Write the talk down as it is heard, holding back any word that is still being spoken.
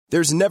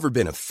There's never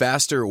been a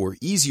faster or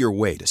easier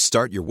way to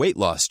start your weight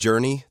loss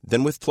journey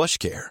than with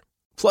PlushCare.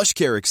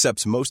 PlushCare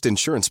accepts most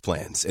insurance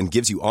plans and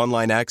gives you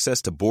online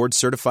access to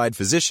board-certified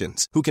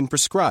physicians who can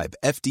prescribe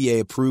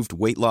FDA-approved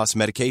weight loss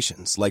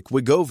medications like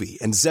Wegovy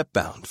and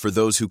Zepbound for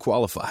those who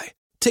qualify.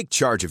 Take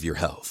charge of your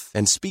health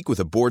and speak with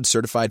a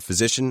board-certified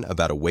physician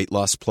about a weight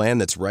loss plan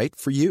that's right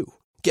for you.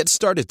 Get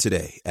started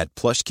today at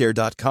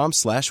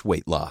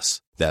plushcare.com/weight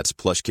loss. That's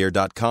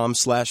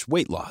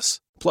plushcare.com/weight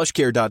loss.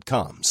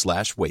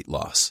 plushcare.com/weight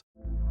loss.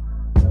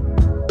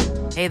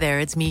 Hey there,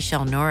 it's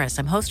Michelle Norris.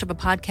 I'm host of a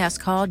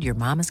podcast called Your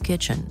Mama's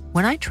Kitchen.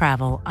 When I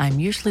travel, I'm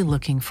usually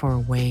looking for a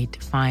way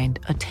to find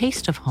a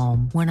taste of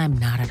home when I'm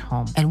not at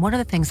home. And one of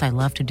the things I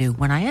love to do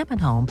when I am at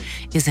home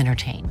is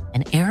entertain.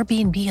 And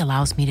Airbnb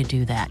allows me to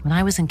do that. When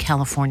I was in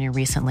California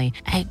recently,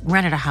 I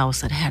rented a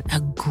house that had a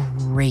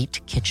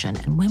great kitchen.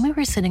 And when we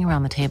were sitting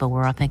around the table, we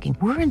were all thinking,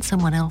 we're in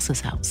someone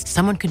else's house.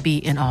 Someone could be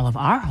in all of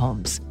our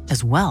homes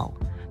as well.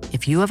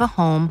 If you have a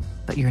home,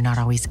 but you're not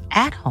always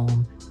at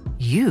home,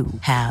 you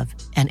have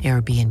an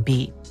Airbnb.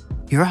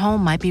 Your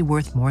home might be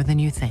worth more than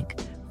you think.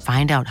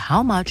 Find out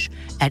how much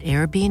at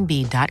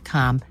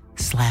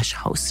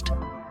airbnb.com/host.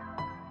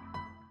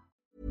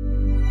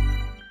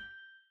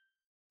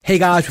 Hey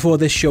guys, before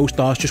this show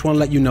starts, just want to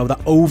let you know that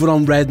over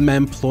on Red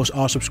Men Plus,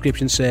 our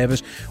subscription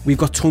service, we've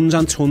got tons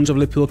and tons of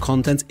Liverpool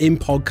content in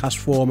podcast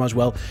form as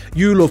well.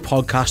 You love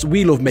podcasts,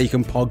 we love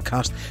making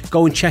podcasts.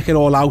 Go and check it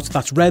all out.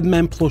 That's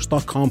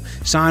redmenplus.com.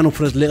 Sign up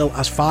for as little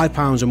as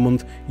 £5 a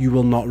month. You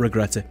will not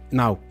regret it.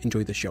 Now,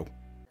 enjoy the show.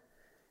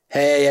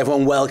 Hey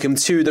everyone, welcome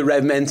to the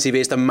Red Men TV.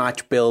 It's the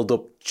match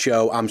build-up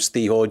show. I'm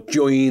Steve Hoare,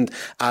 joined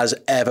as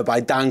ever by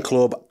Dan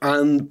Clubb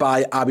and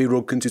by Abby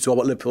Rudkin to talk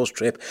about Liverpool's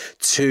trip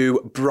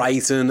to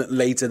Brighton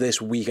later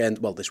this weekend.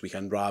 Well, this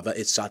weekend rather.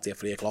 It's Saturday at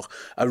 3 o'clock.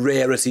 A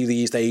rarity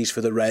these days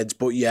for the Reds,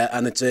 but yeah,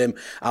 and it's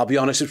I'll be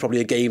honest, it's probably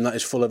a game that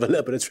is full of a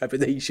little bit of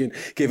trepidation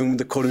given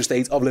the current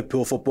state of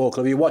Liverpool Football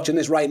Club. If you're watching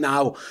this right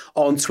now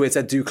on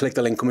Twitter, do click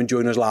the link, come and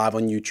join us live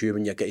on YouTube,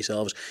 and get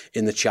yourselves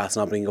in the chat,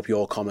 and I'll bring up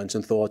your comments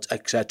and thoughts,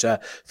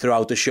 etc.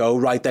 throughout the show.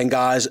 Right then,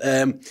 guys,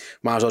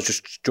 might as well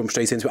just jump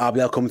straight into it.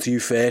 Abby, I'll come to you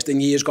first.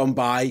 In years gone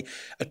by,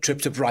 a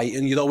trip to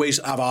Brighton, you'd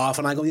always have half,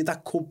 and I go, yeah,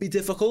 that could be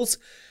difficult,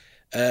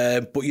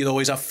 but you'd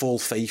always have full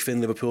faith in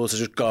Liverpool to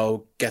just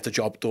go, get the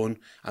job done,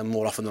 and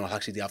more often than not,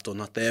 actually, they have done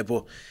that there.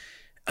 But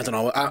I don't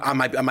know, I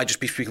might just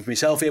be speaking for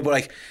myself here, but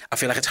like, I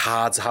feel like it's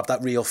hard to have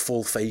that real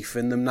full faith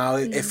in them now.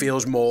 It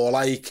feels more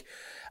like,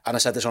 and I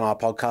said this on our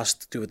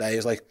podcast the other day,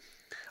 is like,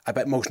 I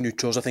bet most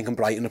neutrals are thinking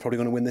Brighton are probably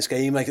going to win this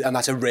game, like, and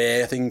that's a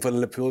rare thing for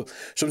Liverpool.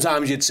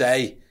 Sometimes you'd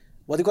say,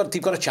 well,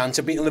 they've got a chance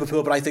of beating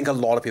Liverpool, but I think a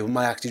lot of people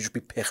might actually just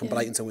be picking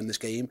Brighton to win this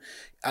game,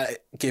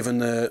 given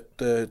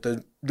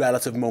the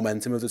relative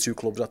momentum of the two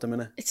clubs at the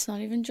minute. It's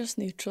not even just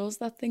neutrals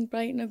that think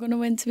Brighton are going to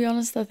win, to be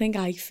honest. I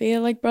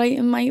feel like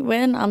Brighton might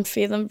win. I'm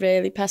feeling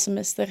really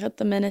pessimistic at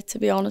the minute, to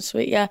be honest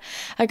with you.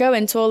 I go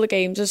into all the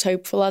games as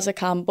hopeful as I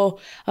can, but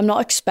I'm not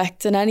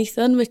expecting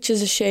anything, which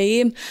is a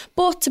shame.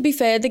 But to be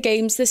fair, the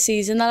games this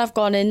season that I've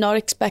gone in not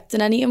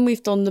expecting anything,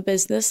 we've done the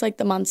business, like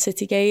the Man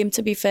City game.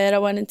 To be fair, I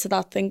went into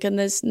that thinking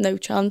there's no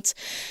chance.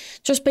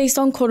 Just based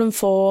on current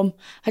form,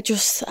 I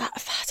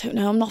don't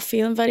know, I'm not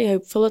feeling very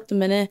hopeful at the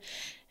minute.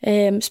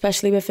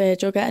 Especially with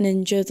Virgil getting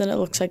injured, and it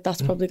looks like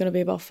that's probably going to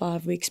be about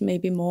 5 weeks,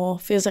 maybe more.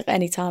 Feels like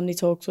any time they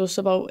talk to us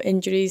about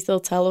injuries, they'll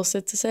tell us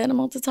it's a certain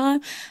amount of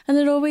time, and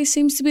it always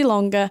seems to be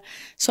longer.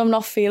 So I'm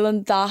not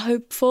feeling that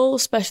hopeful,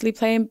 especially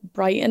playing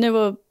Brighton, who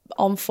are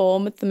on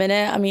form at the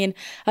minute. I mean,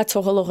 I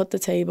took a look at the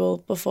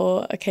table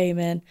before I came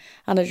in,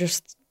 and I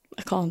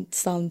can't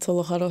stand to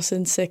look at us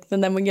in sixth.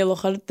 And then when you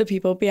look at the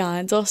people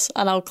behind us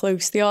and how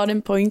close they are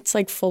in points,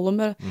 like Fulham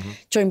are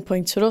joint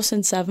points with us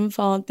in seventh,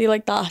 aren't they?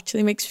 Like, that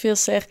actually makes me feel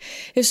sick.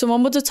 If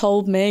someone would have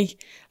told me,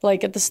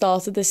 like, at the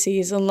start of the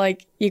season,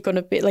 like, you're going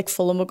to be, like,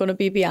 Fulham are going to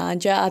be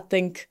behind you, I'd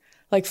think,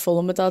 like,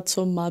 Fulham had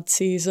some mad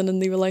season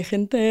and they were like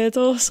in third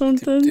or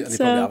something. They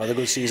probably have had a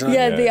good season.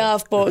 Yeah, they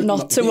have, but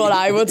not to what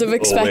I would have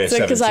expected,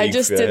 because I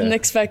just didn't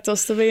expect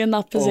us to be in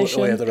that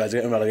position. Oh yeah, the Reds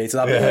getting relegated.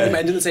 You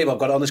mentioned the table, I've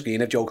got it on the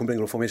screen if Joe can bring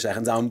it up for me a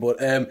second down,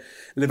 but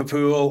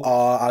Liverpool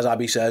are, as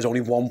Abby says,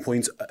 only 1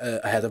 point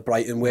ahead of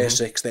Brighton. We're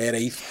sixth, they're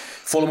eighth.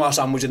 Fulham are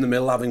sandwiched in the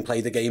middle, having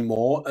played the game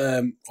more.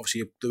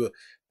 Obviously,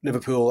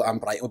 Liverpool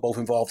and Brighton were both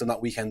involved in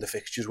that weekend of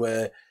fixtures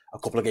where a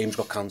couple of games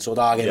got cancelled.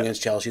 Our game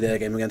against Chelsea, their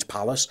game against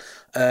Palace.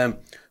 If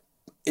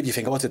you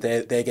think about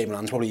it, their game in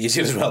hand's probably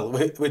easier as well,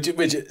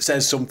 which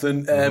says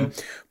something.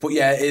 But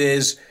yeah,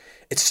 it's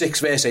 6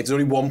 versus 8. There's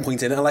only 1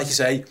 point in it. And like you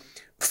say,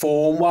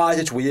 form-wise,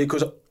 it's weird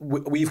because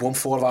we've won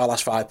 4 of our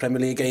last 5 Premier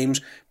League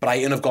games.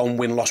 Brighton have gone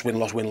win-loss,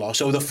 win-loss, win-loss.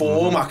 So the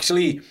form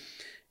actually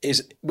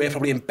we're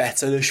probably in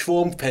better-ish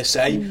form per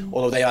se,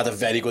 although they had a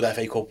very good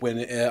FA Cup win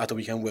at the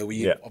weekend where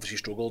we obviously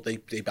struggled.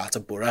 They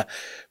battered Borough.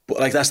 But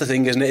like, that's the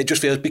thing, isn't it? It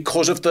just feels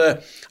because of and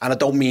I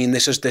don't mean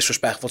this as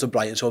disrespectful to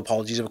Brighton, so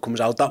apologies if it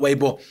comes out that way,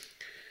 but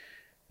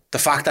the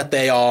fact that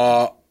they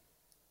are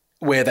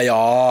where they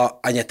are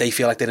and yet they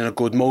feel like they're in a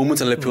good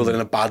moment and Liverpool are in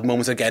a bad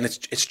moment, again,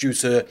 it's due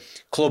to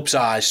club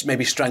size,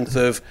 maybe strength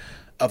of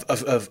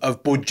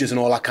of budgets and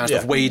all that kind of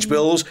stuff, wage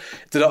bills.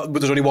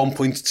 There's only 1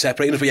 point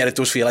separating us, but it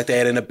does feel like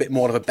they're in a bit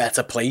more of a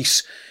better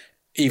place.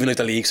 Even if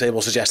the league say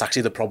will suggest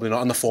actually they're probably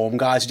not, and the form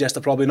guys suggest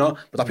they're probably not,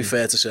 but that'd be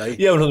fair to say.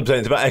 Yeah, 100%.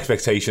 It's about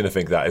expectation, I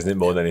think, that, isn't it,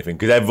 more than anything?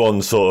 Because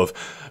everyone's sort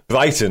of,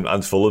 Brighton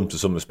and Fulham, to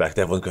some respect,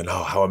 everyone's going,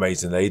 oh, how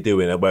amazing are they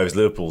doing? Whereas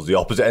Liverpool's the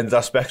opposite end of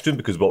that spectrum,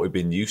 because what we've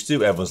been used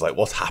to, everyone's like,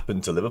 what's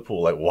happened to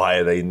Liverpool? Like, why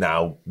are they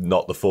now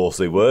not the force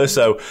they were?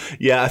 So,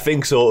 yeah, I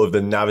think sort of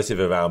the narrative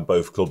around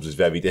both clubs is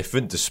very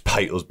different,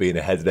 despite us being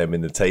ahead of them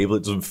in the table.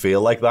 It doesn't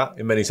feel like that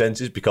in many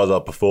senses, because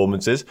our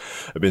performances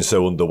have been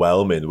so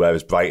underwhelming,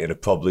 whereas Brighton are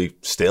probably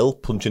still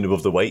punching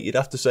above the weight, you'd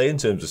have to say, in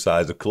terms of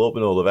size of club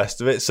and all the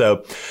rest of it.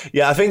 So,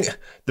 yeah, I think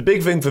the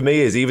big thing for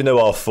me is, even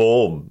though our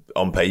form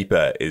on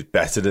paper is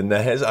better than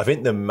theirs, I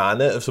think the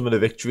manner of some of the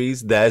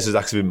victories, theirs has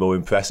actually been more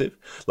impressive.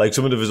 Like,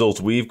 some of the results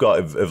we've got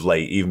of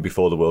late, even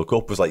before the World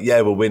Cup, was like,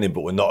 yeah, we're winning,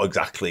 but we're not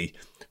exactly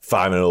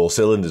firing on all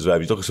cylinders. Where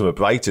if you look at some of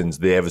Brighton's,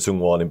 the Everton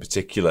one in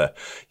particular,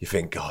 you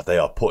think, God, they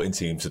are putting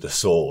teams to the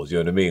sword, you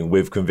know what I mean,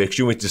 with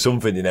conviction, which is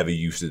something they never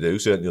used to do,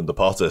 certainly under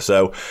Potter.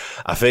 So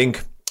I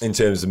think in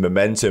terms of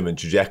momentum and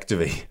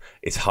trajectory,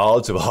 it's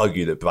hard to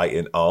argue that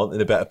Brighton aren't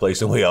in a better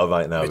place than we are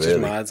right now, which really. Is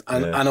mad.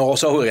 And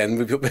also,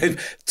 again,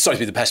 sorry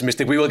to be the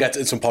pessimistic, we will get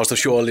to some positive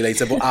surely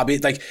later, but Abby,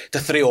 like, the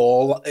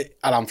 3-3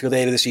 at Anfield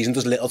area of the season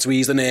does little to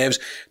ease the nerves.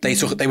 They were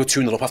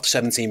 2-0 up after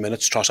 17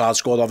 minutes. Trossard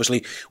scored,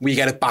 obviously. We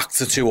get it back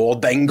to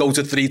 2-2, then go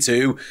to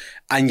 3-2,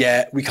 and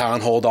yet we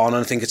can't hold on.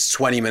 And I think it's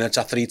 20 minutes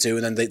at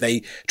 3-2, and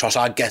then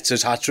Trossard gets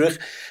his hat-trick.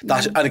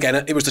 And again,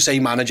 it was the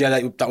same manager.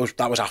 That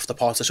was after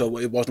Potter, so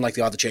it wasn't like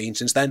they had to change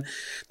since then.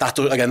 That's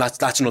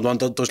another one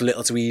that does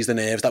little to ease the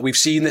nerves. That we've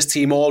seen this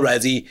team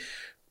already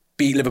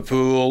beat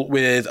Liverpool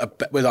with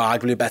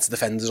arguably better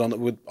defenders on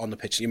the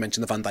pitch. You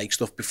mentioned the Van Dijk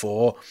stuff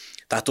before.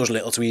 That does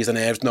little to ease the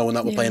nerves, knowing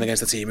that we're playing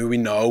against a team who we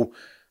know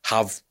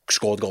have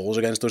scored goals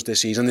against us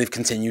this season. They've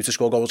continued to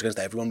score goals against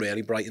everyone,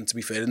 really. Brighton, to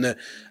be fair,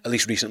 at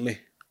least recently.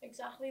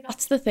 Exactly,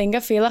 that's the thing.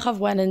 I feel like I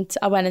went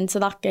into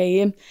that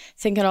game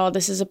thinking, oh,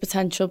 this is a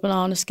potential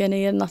banana skin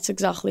here, and that's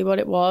exactly what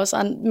it was.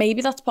 And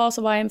maybe that's part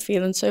of why I'm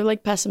feeling so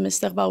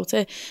pessimistic about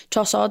it.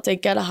 Trossard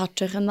did get a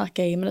hat-trick in that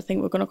game, and I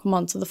think we're going to come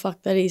on to the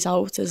fact that he's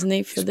out, isn't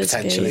he, for this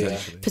game?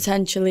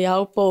 Potentially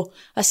out. But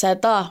I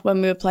said that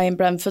when we were playing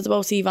Brentford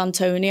about Ivan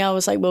Toney, I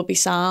was like, we'll be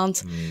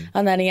sound.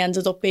 And then they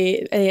ended up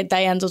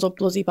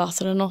bloody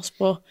battering us.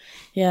 But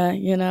yeah,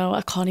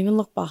 I can't even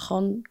look back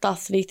on that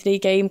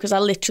 3-3 game, because I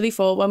literally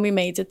thought when we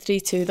made it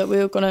 3-2 that we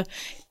were going to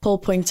pull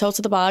points out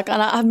of the bag.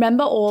 And I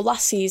remember all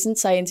last season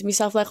saying to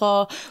myself, like,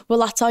 oh, well,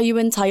 that's how you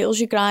win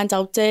titles, you grind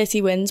out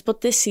dirty wins.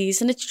 But this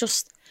season, it's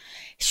just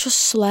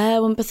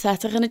slow and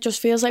pathetic, and it just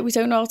feels like we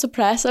don't know how to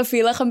press. I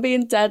feel like I'm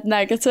being dead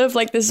negative.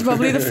 Like, this is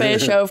probably the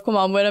first show I've come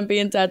on where I'm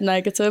being dead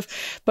negative.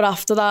 But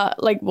after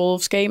that, like,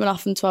 Wolves game and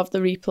having to have the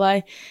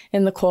replay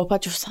in the cup,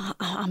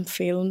 I'm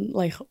feeling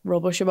like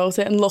rubbish about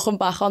it. And looking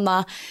back on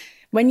that,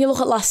 when you look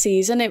at last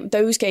season,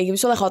 those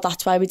games were like, oh,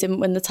 that's why we didn't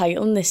win the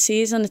title. And this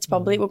season, it's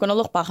probably, we're going to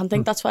look back and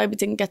think that's why we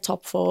didn't get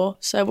top 4.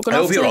 So we're going to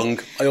I hope you're wrong.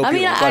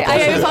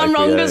 I hope I'm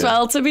wrong as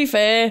well, to be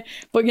fair.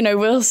 But,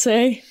 we'll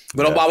see.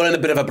 But we're in a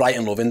bit of a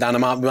Brighton loving, Dan. I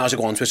might as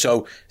well go on to it.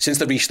 So, since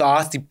the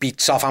restart, they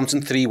beat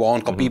Southampton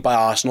 3-1, got beat by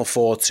Arsenal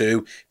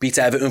 4-2, beat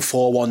Everton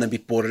 4-1, then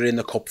beat Borough in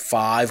the Cup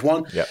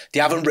 5-1. Yep. They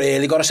haven't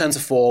really got a centre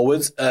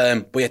forward,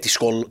 but yet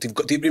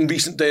in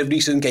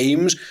recent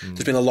games,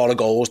 there's been a lot of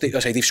goals.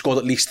 They've scored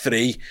at least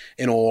 3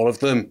 in all of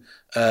them.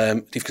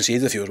 They've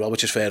conceded a few as well,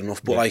 which is fair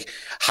enough. But like,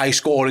 high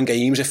scoring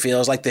games, it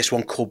feels like this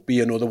one could be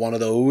another one of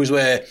those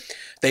where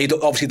they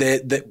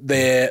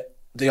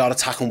are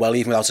attacking well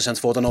even without a centre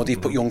forward. I know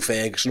they've put young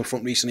Ferguson up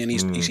front recently,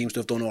 and he seems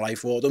to have done all right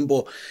for them.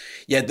 But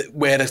yeah,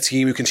 we're a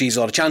team who concedes a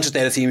lot of chances.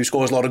 They're a team who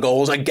scores a lot of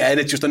goals. Again,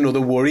 it's just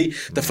another worry.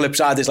 The flip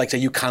side is, like, say,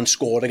 you can't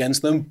score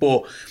against them,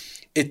 but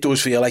it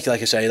does feel like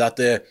I say,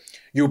 that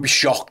you'll be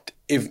shocked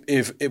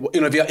if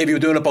you're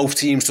doing it both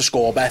teams to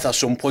score better at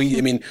some point.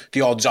 I mean,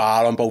 the odds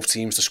are on both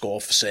teams to score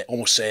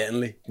almost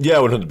certainly. Yeah,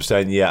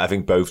 100%. Yeah, I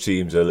think both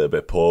teams are a little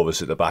bit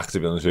porous at the back,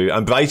 to be honest with you.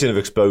 And Brighton have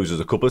exposed us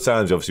a couple of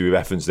times. Obviously, we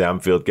referenced the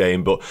Anfield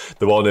game, but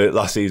the one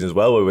last season as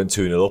well, where we went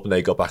 2-0 up and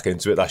they got back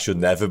into it. That should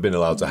never have been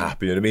allowed to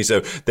happen. You know what I mean? So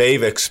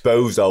they've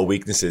exposed our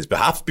weaknesses,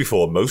 perhaps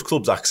before most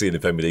clubs actually in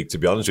the Premier League, to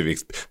be honest with you.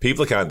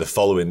 People are kind of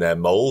following their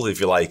mould, if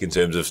you like, in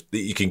terms of that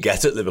you can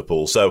get at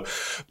Liverpool. So,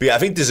 but yeah, I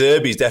think De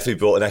Zerbi's definitely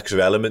brought an extra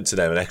element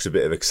to them, an extra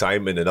bit of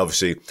excitement, and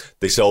obviously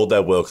they sold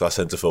their world-class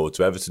centre forward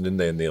to Everton, didn't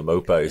they, and Neil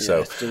Maupay?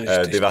 So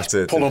they've had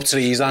to pull up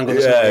trees.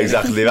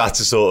 Exactly. They've had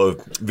to sort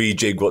of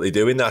rejig what they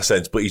do in that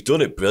sense, but he's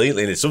done it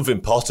brilliantly, and it's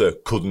something Potter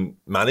couldn't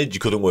manage. You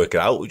couldn't work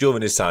it out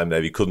during his time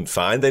there. He couldn't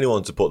find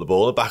anyone to put the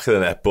ball in the back of the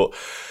net, but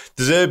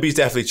De Zerbi's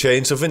definitely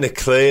changed something. They're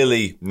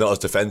clearly not as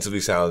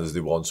defensively sound as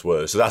they once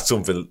were. So that's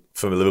something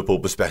from a Liverpool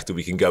perspective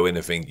we can go in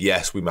and think,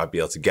 yes, we might be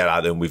able to get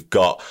at them. We've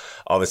got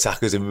our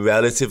attackers in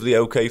relatively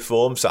okay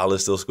form.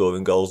 Salah's still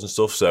scoring goals and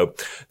stuff. So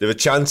there are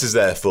chances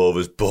there for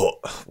us.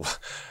 But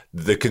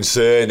the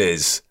concern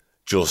is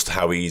just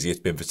how easy it's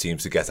been for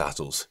teams to get at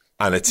us.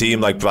 And a team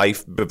like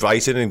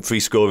Brighton in free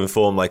scoring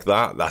form like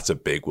that, that's a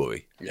big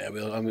worry. Yeah,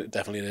 well,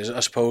 definitely it is.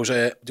 I suppose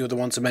the other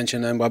one to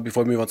mention,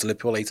 before we move on to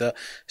Liverpool later,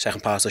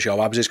 second part of the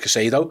show, Abs, is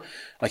Caicedo.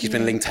 Like, he's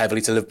been linked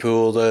heavily to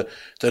Liverpool. The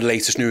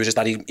latest news is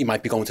that he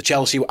might be going to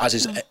Chelsea, as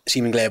is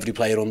seemingly every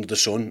player under the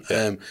sun.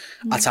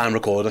 At time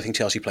record, I think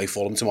Chelsea play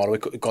Fulham tomorrow.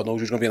 God knows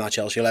who's going to be in that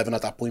Chelsea 11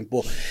 at that point.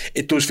 But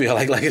it does feel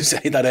like I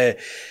say, that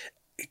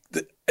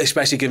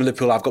especially given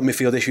Liverpool, I've got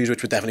midfield issues,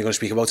 which we're definitely going to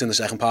speak about in the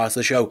second part of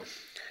the show.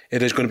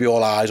 It is going to be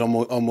all eyes on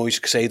Moise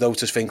Caicedo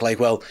to think like,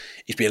 well,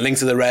 he's being linked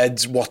to the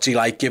Reds. What's he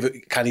like?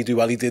 Can he do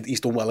well? He's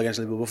done well against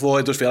Liverpool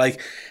before. It does feel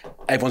like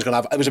everyone's going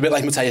to have... It was a bit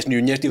like Matheus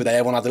Nunes the other day.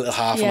 Everyone had a little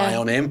half an eye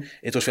on him.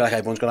 It does feel like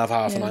everyone's going to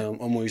have half an eye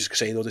on Moise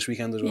Caicedo this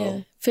weekend as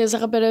well. Feels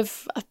like a bit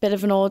of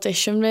an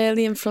audition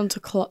really in front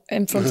of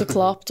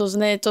Klopp,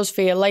 doesn't it? It does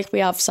feel like we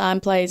have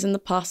signed players in the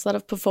past that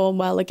have performed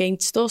well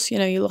against us. You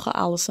know, you look at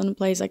Alisson and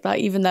players like that.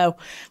 Even though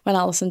when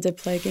Alisson did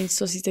play against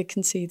us, he did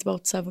concede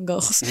about 7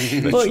 goals.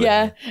 But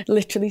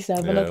literally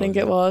 7, I think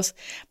it was.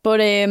 But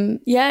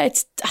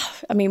it's.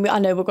 I mean, I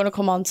know we're going to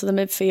come on to the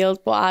midfield,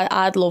 but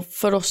I'd love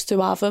for us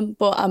to have him.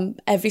 But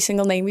every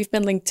single name we've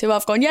been linked to,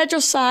 I've gone,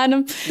 just sign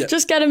him,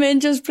 just get him in,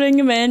 just bring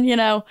him in. You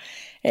know.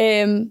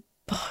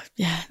 But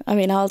I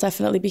mean, I'll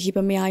definitely be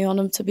keeping my eye on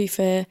him, to be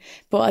fair.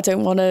 But I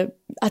don't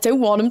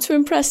want him to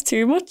impress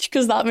too much,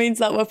 because that means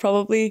that we're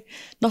probably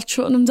not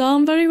shutting him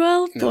down very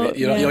well. But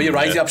you're right, you're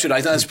absolutely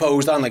right. And I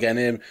suppose, Dan,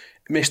 again,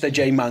 Mr.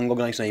 J Mango,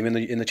 nice name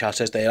in the chat,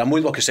 says there, I'm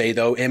with what I say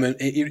though. Him and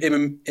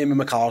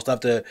McAllister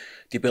have the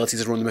ability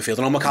to run the midfield.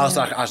 I know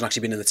McAllister hasn't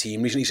actually been in the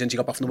team recently since he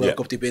got back from the World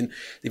Cup. They've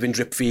been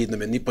drip feeding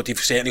them in, but they've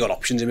certainly got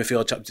options in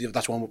midfield.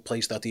 That's one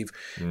place that they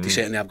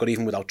certainly have got,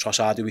 even without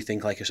Trossard, who we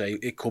think, like I say,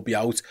 it could be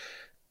out.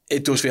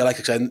 It does feel like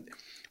I said,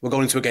 we're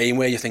going into a game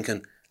where you're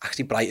thinking,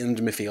 actually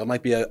Brighton's midfield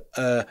might be a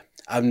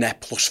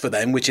net plus for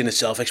them, which in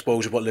itself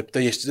exposes what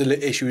the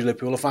issues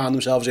Liverpool have found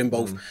themselves in,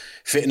 both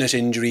fitness,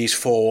 injuries,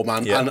 form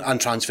and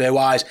transfer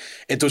wise.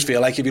 It does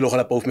feel like if you look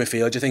at both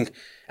midfields, you think,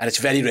 and it's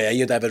very rare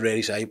you'd ever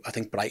really say, I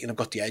think Brighton have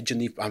got the edge, and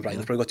Brighton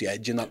have probably got the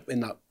edge in that.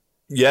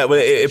 Yeah,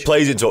 well, it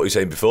plays into what you were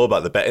saying before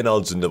about the betting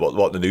odds and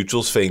what the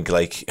neutrals think.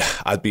 Like,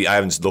 I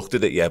haven't looked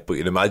at it yet, but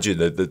you'd imagine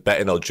that the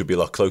betting odds should be a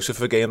lot closer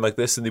for a game like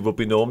this than they would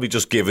be normally,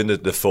 just given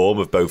the form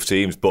of both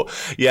teams. But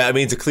yeah, I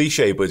mean, it's a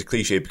cliche, but it's a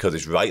cliche because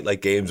it's right.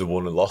 Like, games are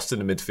won and lost in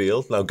the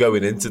midfield. Now,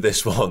 going into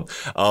this one,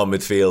 our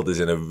midfield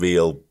is in a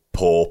real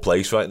poor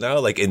place right now,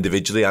 like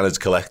individually and as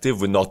collective.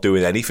 We're not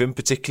doing anything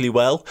particularly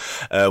well,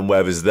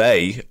 whereas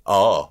they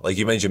are. Like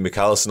you mentioned,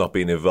 McAllister not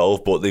being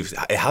involved, but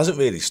it hasn't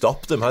really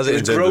stopped them, has it?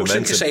 In terms of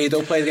momentum.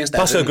 Caicedo played against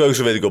Pascal Gross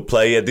a really good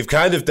player. They've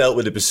kind of dealt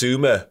with the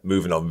Basuma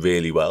moving on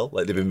really well.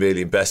 Like, they've been really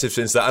impressive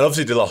since that, and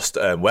obviously they lost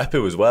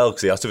Wepo as well,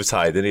 because he had to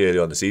retire, didn't he, early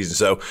on the season.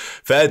 So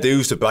fair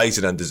dues to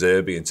Brighton and De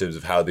Zerbi in terms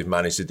of how they've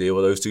managed to deal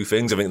with those two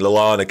things. I think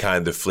Lallana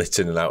kind of flits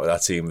in and out of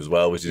that team as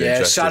well, which is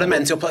interesting.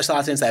 Sarabia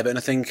started against Everton,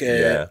 I think,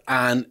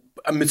 and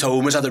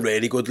Mitoma's had a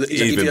really good...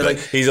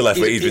 He's a left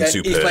wing, he's been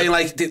superb. He's playing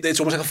like, it's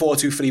almost like a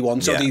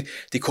 4-2-3-1, so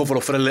they cover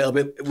up for a little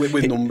bit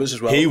with numbers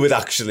as well. He would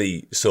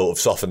actually sort of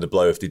soften the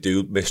blow if they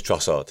do miss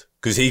Trossard,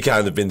 because he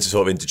kind of been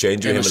sort of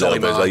interchanging with him a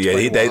little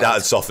bit.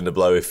 That'd soften the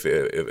blow if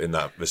in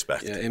that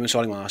respect. Yeah, him and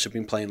Solly Marsh have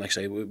been playing, like I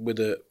say, with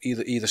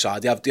either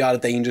side. They are a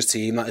dangerous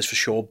team, that is for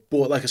sure.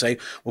 But like I say,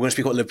 we're going to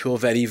speak about Liverpool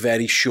very,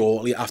 very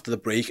shortly after the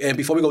break. And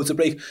before we go to the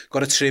break,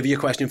 got a trivia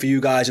question for you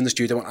guys in the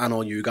studio and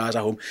all you guys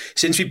at home.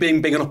 Since we've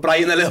been bigging up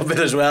Brighton a little bit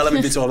as well, and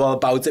we've been talking all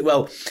about it,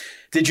 well,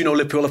 did you know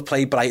Liverpool have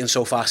played Brighton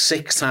so far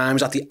 6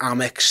 times at the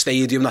Amex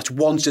Stadium? That's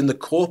once in the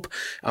Cup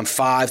and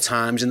 5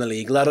 times in the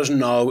league. Let us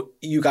know,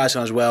 you guys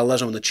as well, let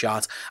us know in the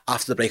chat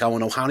after the break. I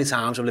want to know how many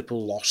times have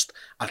Liverpool lost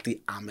at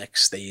the Amex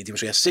Stadium.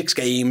 So 6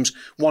 games,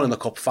 1 in the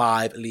Cup,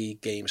 5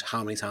 league games.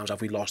 How many times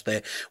have we lost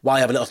there? While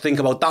you have a little think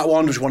about that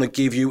one, just want to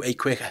give you a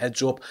quick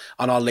heads up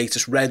on our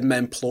latest Red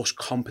Men Plus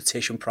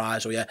competition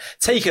prize. So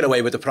take it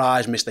away with the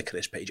prize, Mr.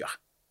 Chris Pager.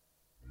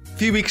 A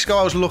few weeks ago,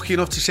 I was lucky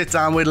enough to sit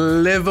down with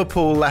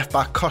Liverpool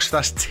left-back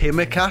Kostas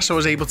Tsimikas. I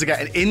was able to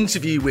get an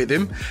interview with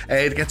him,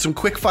 to get some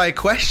quick-fire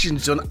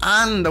questions done,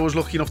 and I was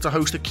lucky enough to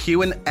host a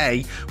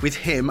Q&A with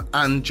him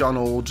and John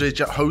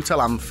Aldridge at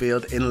Hotel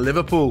Anfield in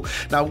Liverpool.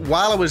 Now,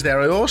 while I was there,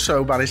 I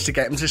also managed to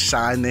get him to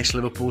sign this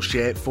Liverpool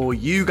shirt for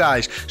you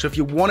guys. So if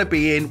you want to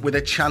be in with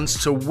a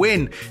chance to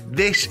win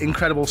this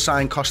incredible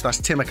signed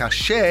Kostas Tsimikas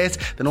shirt,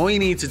 then all you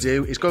need to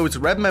do is go over to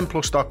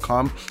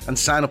redmenplus.com and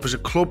sign up as a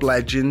club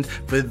legend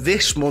for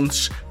this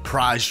month's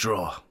prize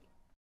draw.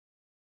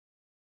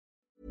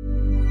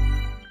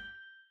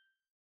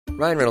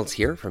 Ryan Reynolds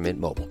here from Mint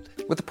Mobile.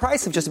 With the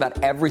price of just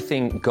about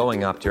everything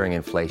going up during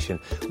inflation,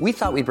 we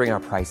thought we'd bring our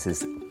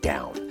prices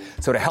down.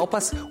 So to help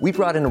us, we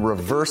brought in a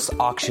reverse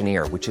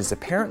auctioneer, which is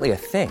apparently a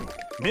thing.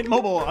 Mint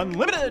Mobile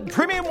Unlimited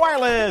Premium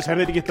Wireless. How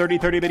to get 30,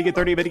 30, bit to get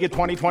 30, bit to get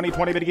 20, 20,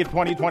 20, bit to get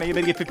 20, 20,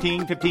 bit to get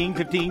 15, 15,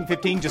 15,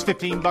 15, just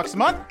 $15 a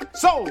month?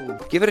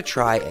 Sold! Give it a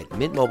try at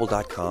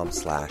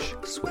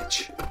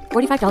mintmobile.com/switch.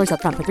 $45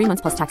 up front for 3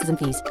 months plus taxes and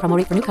fees. Promo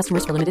rate for new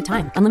customers for limited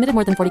time. Unlimited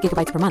more than 40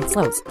 gigabytes per month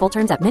slows. Full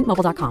terms at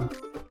mintmobile.com.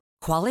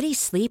 Quality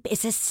sleep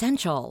is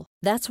essential.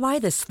 That's why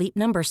the Sleep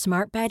Number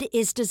Smart Bed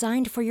is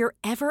designed for your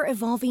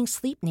ever-evolving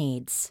sleep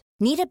needs.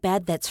 Need a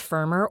bed that's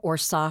firmer or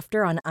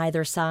softer on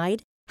either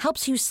side?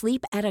 Helps you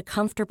sleep at a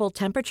comfortable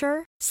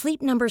temperature?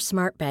 Sleep Number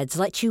Smart Beds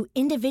let you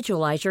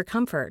individualize your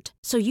comfort,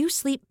 so you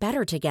sleep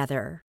better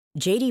together.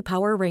 J.D.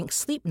 Power ranks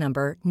Sleep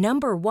Number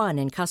number 1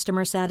 in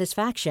customer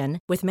satisfaction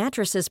with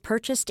mattresses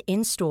purchased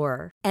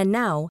in-store. And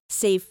now,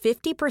 save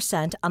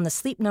 50% on the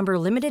Sleep Number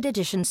Limited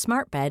Edition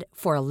Smart Bed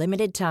for a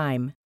limited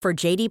time. For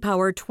J.D.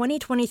 Power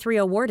 2023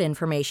 award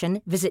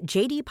information, visit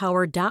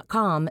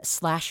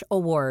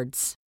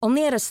jdpower.com/awards.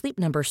 Only at a Sleep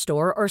Number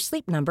store or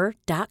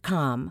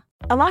sleepnumber.com.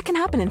 A lot can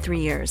happen in 3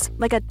 years,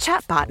 like a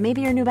chatbot may be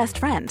your new best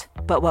friend.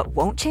 But what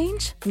won't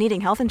change?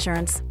 Needing health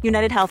insurance.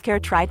 United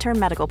Healthcare Tri-Term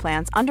Medical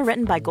Plans,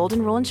 underwritten by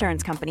Golden Rule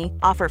Insurance Company,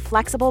 offer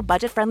flexible,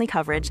 budget-friendly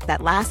coverage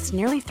that lasts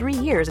nearly 3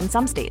 years in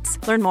some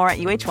states. Learn more at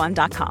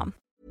uh1.com.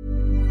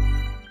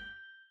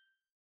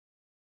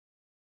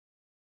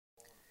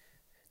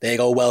 There you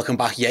go, welcome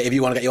back. Yeah, if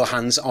you want to get your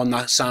hands on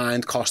that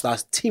signed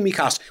Costas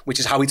Tsimikas, which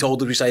is how he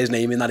told us we say his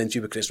name in that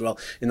interview with Chris, well,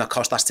 in that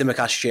Costas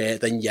Tsimikas shirt,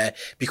 then yeah,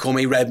 become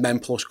a Red Men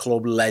Plus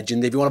Club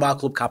legend. If you're one of our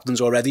club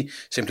captains already,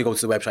 simply go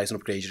to the website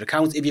and upgrade your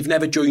account. If you've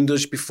never joined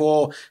us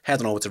before, head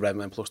on over to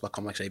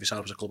redmenplus.com, like save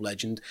yourself as a club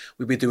legend.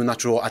 We'll be doing that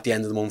draw at the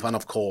end of the month, and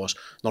of course,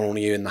 not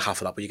only are you in the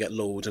half of that, but you get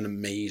loads and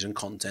amazing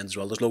content as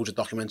well. There's loads of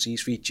documentaries,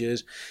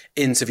 features,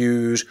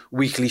 interviews,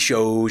 weekly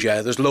shows,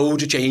 yeah, there's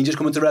loads of changes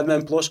coming to Red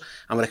Men Plus,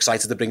 and we're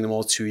excited to bring them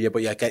all to you.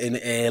 But yeah, get in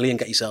early and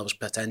get yourselves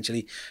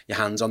potentially your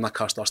hands on that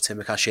Costas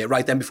Tsimikas shirt.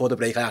 Right then, before the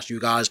break, I asked you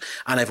guys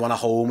and everyone at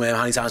home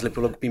how many times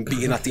Liverpool have been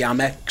beaten at the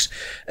Amex.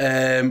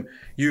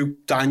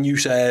 Dan, you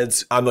said...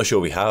 I'm not sure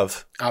we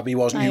have. Abby,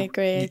 wasn't I you?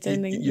 agree. I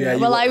don't think... Yeah,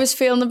 well, I was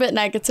feeling a bit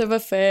negative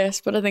at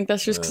first, but I think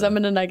that's just because I'm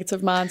in a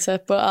negative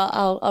mindset, but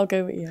I'll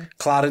go with you.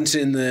 Clarence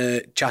in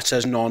the chat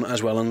says none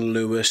as well, and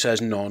Lewis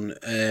says none.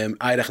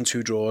 I reckon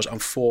 2 draws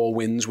and 4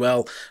 wins.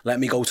 Well,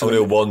 let me go to...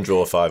 Only 1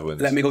 draw, 5 wins.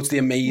 Let me go to the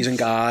amazing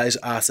guys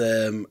at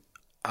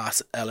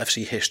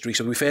LFC history.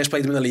 So we first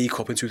played them in the League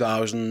Cup in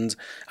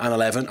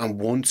 2011 and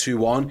won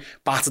 2-1.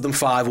 Battered them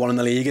 5-1 in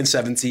the league in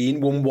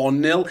 17. Won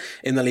 1-0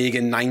 in the league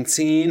in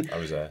 19. I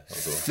was there.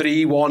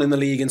 3-1 in the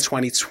league in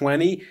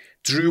 2020.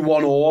 Drew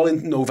 1-1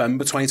 in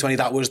November 2020.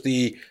 That was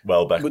the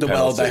Welbeck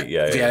penalty.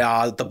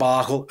 VAR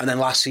debacle. And then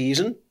last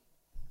season,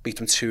 beat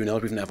them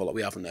 2-0.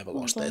 We haven't never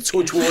lost there.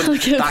 Touch wood,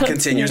 that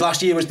continues.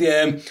 Last year was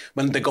the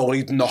when the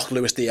goalie knocked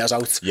Luis Diaz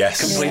out.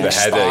 Yes, completely the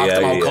header, sparked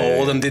him out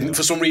cold and didn't,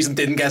 for some reason,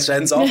 didn't get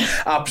sent off.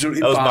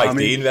 Absolutely. That was balmy. Mike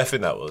Dean reffing.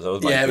 That was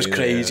it was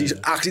crazy.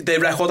 Yeah. Actually, their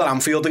record at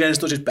Anfield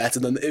against us is better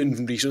than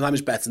in recent times.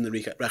 Is better than the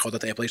record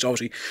that they played. So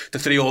obviously, the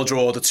 3-3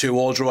 draw, the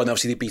 2-2 draw, and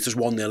obviously they beat us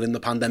 1-0 in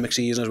the pandemic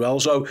season as well.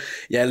 So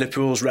yeah,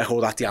 Liverpool's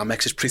record at the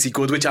Amex is pretty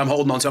good, which I'm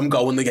holding on to. I'm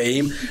going the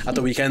game at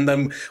the weekend.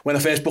 When I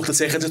first booked the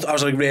tickets, I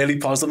was like really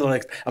positive.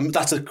 Like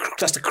that's a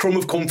crumb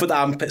of comfort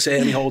that I'm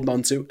certainly holding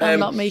on to. I'm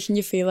not making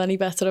you feel any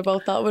better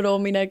about that with all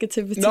my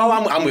negativity. No,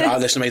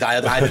 I'm listen, mate,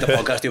 I did the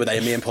podcast the other day,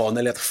 and me and Paul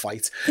nearly had to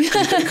fight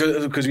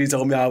because he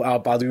told me how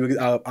bad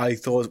I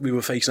thought we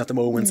were facing at the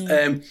moment.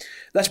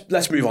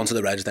 Let's move on to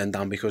the Reds then,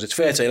 Dan, because it's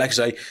fair to say, like I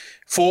say,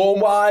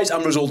 form-wise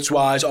and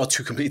results-wise are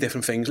 2 completely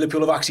different things.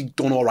 Liverpool have actually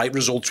done all right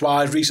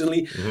results-wise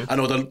recently. I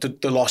know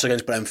the loss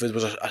against Brentford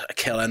was a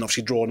killer, and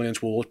obviously drawn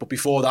against Wolves, but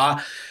before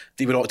that,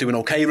 they were doing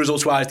okay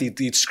results-wise.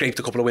 They'd scraped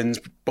a couple of wins,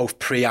 both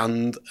pre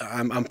and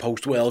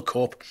post-World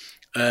Cup.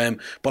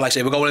 But like I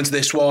say, we're going into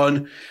this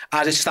one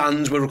as it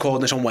stands. We're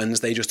recording this on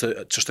Wednesday, just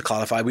to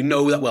clarify. We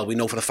know that, well, we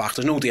know for the fact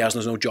there's no Diaz,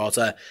 there's no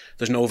Jota,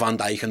 there's no Van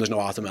Dijk, and there's no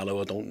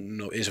Artemello. I don't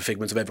know, is a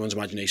figment of everyone's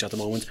imagination at the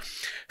moment.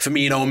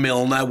 Firmino and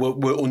Milner,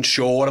 we're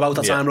unsure about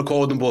that time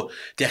recording, but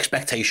the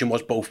expectation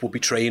was both would be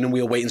training.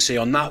 We'll wait and see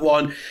on that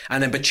one.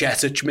 And then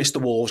Bajcetic missed the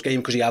Wolves game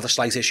because he had a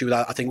slight issue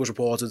that I think was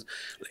reported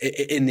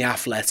in the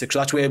Athletic. So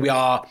that's where we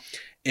are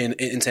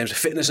in terms of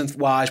fitness and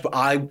wise.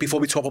 But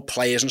before we talk about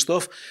players and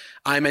stuff,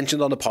 I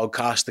mentioned on the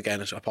podcast,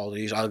 again,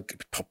 apologies, I'll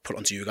put it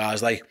onto you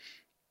guys, like,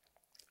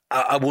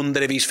 I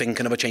wonder if he's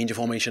thinking of a change of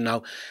formation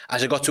now.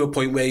 As it got to a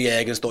point where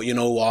Jurgen's thought, you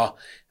know what,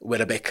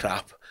 we're a bit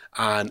crap.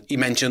 And he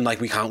mentioned,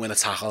 like, we can't win a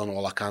tackle and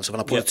all that kind of stuff.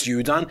 And I put it to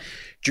you, Dan,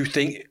 do you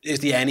think, is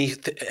there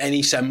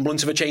any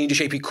semblance of a change of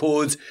shape he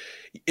could...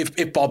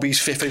 If Bobby's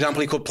fit, for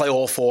example, he could play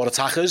all 4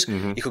 attackers.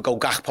 He could go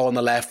Gakpo on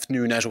the left,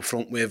 Nunes up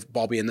front with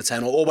Bobby in the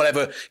 10, or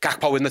whatever.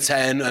 Gakpo in the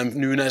 10 and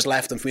Nunes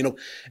left and Firmino.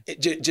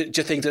 Do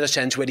you think there's a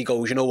sense where he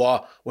goes, you know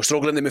what, we're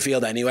struggling in the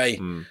midfield anyway.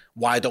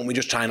 Why don't we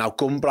just try and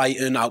outgun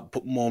Brighton,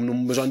 put more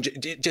numbers on?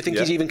 Do you think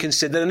he's even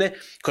considering it?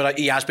 Because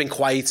he has been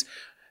quite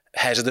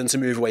hesitant to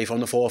move away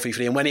from the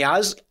 4-3-3, and when he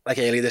has, like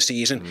earlier this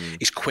season,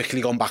 he's quickly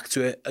gone back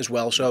to it as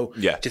well. So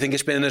do you think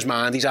it's been in his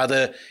mind? He'll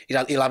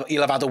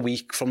have had a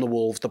week from the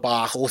Wolves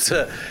debacle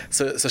to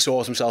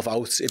sort himself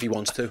out if he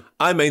wants to.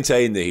 I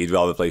maintain that he'd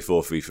rather play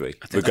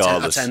 4-3-3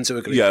 regardless. I tend to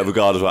agree. Yeah,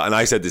 regardless. And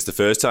I said this the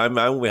first time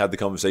around when we had the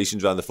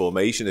conversations around the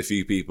formation. A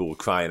few people were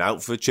crying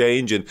out for a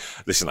change, and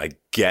listen, I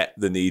get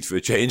the need for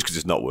a change because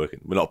it's not working.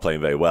 We're not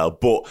playing very well.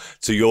 But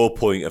to your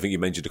point, I think you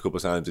mentioned a couple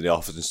of times in the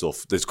office and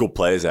stuff, there's good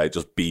players there,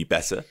 just be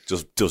better.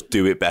 just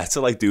do it better,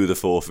 like do the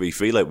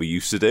 4-3-3 like we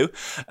used to do.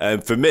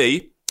 For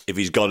me, if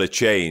he's got to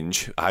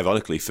change,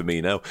 ironically,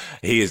 Firmino,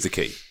 he is the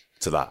key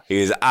to that. He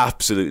is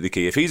absolutely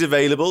key. If he's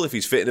available, if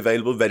he's fit and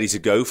available, ready to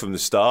go from the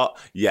start,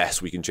 yes,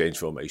 we can change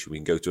formation. We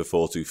can go to a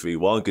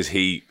 4-2-3-1 because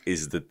he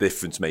is the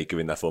difference maker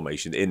in that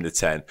formation, in the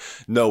 10.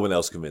 No one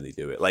else can really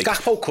do it. Like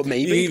Gakpo could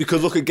maybe. You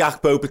could look at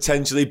Gakpo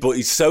potentially, but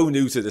he's so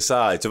new to the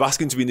side. To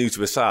ask him to be new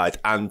to a side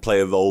and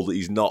play a role that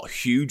he's not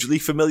hugely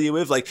familiar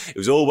with, like it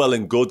was all well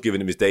and good giving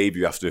him his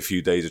debut after a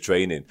few days of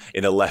training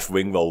in a left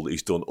wing role that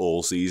he's done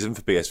all season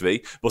for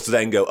PSV, but to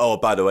then go, oh,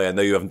 by the way, I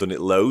know you haven't done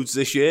it loads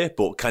this year,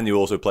 but can you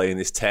also play in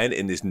this 10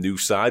 in this new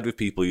side with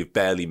people you've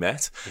barely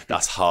met?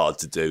 That's hard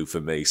to do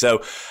for me.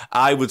 So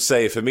I would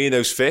say if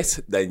Firmino's fit,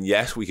 then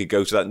yes, we could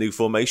go to that new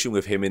formation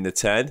with him in the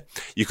 10.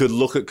 You could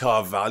look at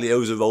Carvalho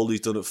as a role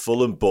he's done at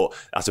Fulham, but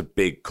that's a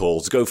big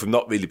call to go from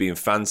not really being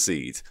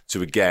fancied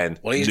to again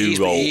new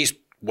role. He's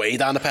way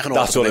down the pecking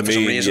order. That's what I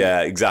mean.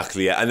 Yeah,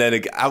 exactly. Yeah. And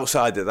then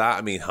outside of that,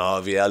 I mean,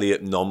 Harvey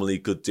Elliott nominally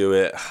could do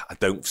it. I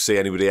don't see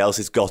anybody else.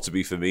 It's got to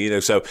be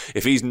Firmino. So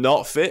if he's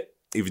not fit,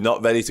 if he's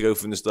not ready to go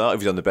from the start,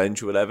 if he's on the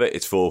bench or whatever,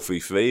 it's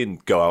 4-3-3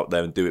 and go out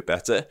there and do it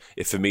better.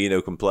 If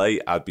Firmino can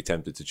play, I'd be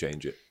tempted to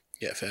change it.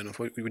 Yeah, fair enough.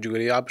 Would you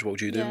agree, Abs? What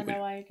would you do? Yeah,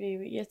 no, I agree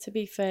with you. To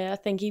be fair, I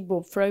think he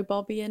would throw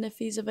Bobby in if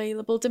he's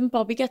available. Didn't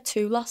Bobby get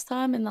 2 last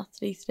time in that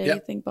 3-3? Yeah. I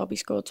think Bobby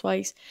scored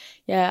twice.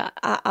 Yeah,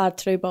 I'd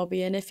throw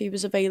Bobby in if he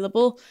was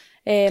available.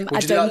 Would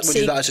you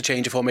do that as a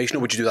change of formation, or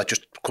would you do that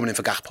just coming in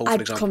for Gakpo,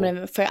 for example?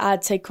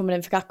 I'd say coming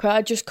in for Gakpo.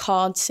 I just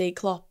can't see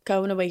Klopp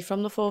going away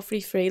from the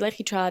 4-3-3. Like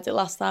he tried it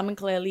last time and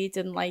clearly he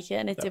didn't like it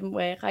and it didn't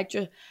work. I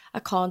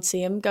can't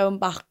see him going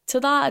back to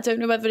that. I don't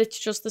know whether it's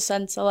just the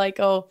sense of like,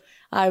 oh,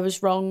 I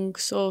was wrong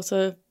sort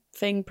of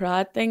thing,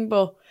 pride thing,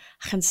 but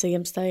I can see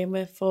him staying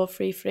with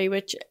 4-3-3,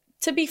 which,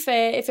 to be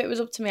fair, if it was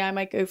up to me, I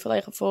might go for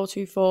like a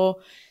 4-2-4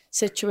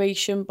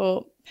 situation,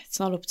 but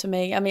it's not up to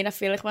me. I mean, I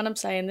feel like when I'm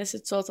saying this,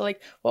 it's sort of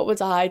like, what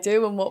would I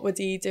do and what would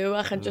he do?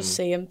 I can just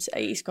see him,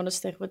 he's going to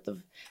stick with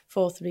the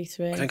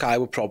 4-3-3. I think I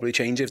would probably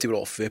change it if they were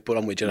all fit, but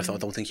I'm with you. I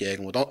don't think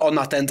Jürgen would. On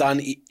that then,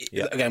 Dan,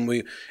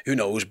 again, who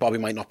knows, Bobby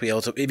might not be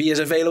able to. If he is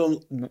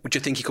available, would you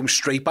think he comes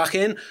straight back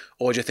in,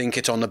 or do you think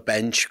it's on the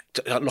bench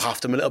to look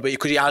after him a little bit?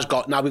 Because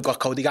now we've got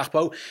Cody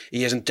Gakpo,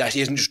 he isn't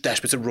just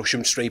desperate to rush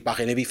him straight back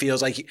in. If he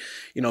feels like,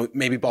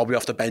 maybe Bobby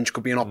off the bench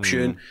could be an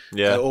option,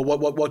 or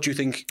what do you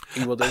think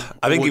he will do?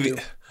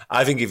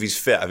 I think if he's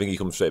fit, I think he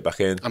comes straight back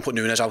in. And put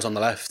Nunes out on the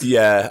left.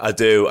 Yeah, I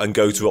do. And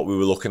go to what we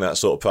were looking at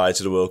sort of prior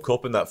to the World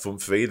Cup and that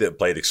front three that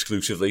played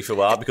exclusively for a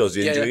while because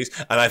of the injuries.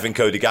 Yeah. And I think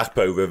Cody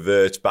Gakpo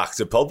reverts back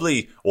to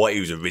probably what he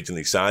was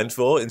originally signed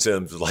for in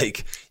terms of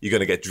like, you're going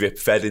to get drip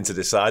fed into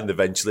the side and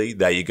eventually,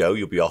 there you go,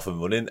 you'll be off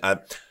and running. And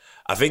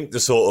I think the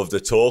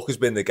talk has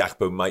been that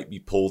Gakpo might be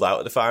pulled out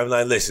of the firing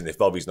line. Listen, if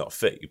Bobby's not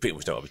fit, you pretty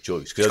much don't have a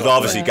choice. Because I'd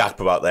rather see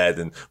Gakpo out there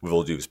than, with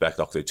all due respect,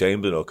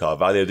 Oxlade-Chamberlain or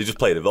Carvalho. They just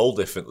play the role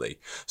differently.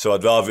 So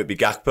I'd rather it be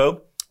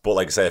Gakpo. But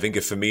like I say, I think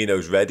if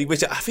Firmino's ready,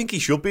 which I think he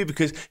should be,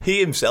 because he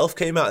himself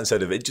came out and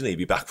said originally he'd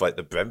be back for like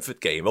the Brentford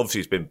game.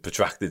 Obviously, it's been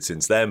protracted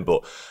since then,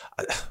 but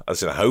I'm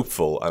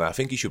hopeful, and I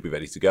think he should be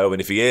ready to go.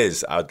 And if he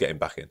is, I'd get him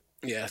back in.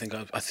 Yeah, I think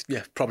I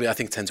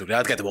think 10 to 1.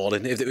 I'd get them all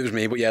in if it was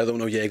me, but yeah, I don't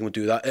know Jürgen would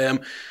do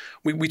that.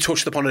 We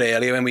touched upon it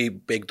earlier when we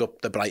bigged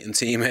up the Brighton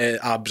team.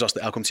 Abs,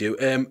 I'll come to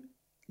you.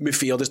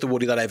 Midfield is the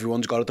worry that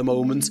everyone's got at the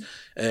moment.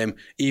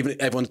 Even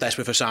everyone's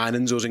desperate for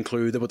signings, us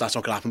included, but that's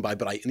not going to happen by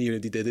Brighton. Even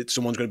if they did it,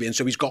 someone's going to be in.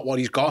 So he's got what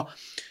he's got.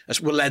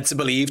 As we're led to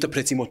believe that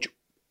pretty much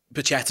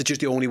Pacetic's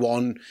the only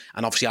one,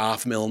 and obviously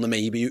half Milner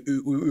maybe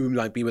who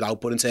might be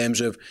without. But in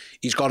terms of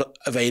he's got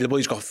available,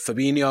 he's got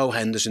Fabinho,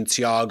 Henderson,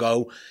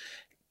 Thiago,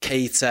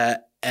 Keita,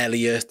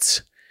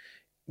 Elliott,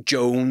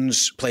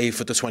 Jones played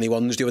for the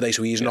 21s the other day,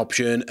 so he's an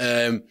option.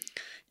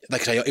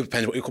 Like I say, it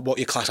depends what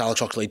your class Alex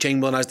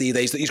Oxlade-Chamberlain has these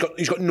days.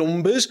 He's got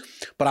numbers,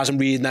 but as I'm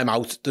reading them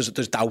out, there's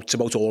doubts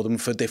about all of them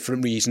for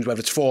different reasons, whether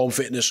it's form,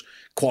 fitness,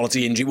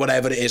 quality, injury,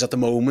 whatever it is at the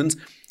moment.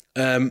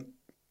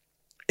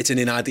 It's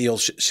an ideal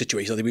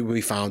situation. I think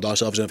we found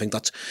ourselves, and I think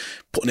that's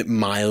putting it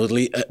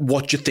mildly.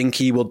 What do you think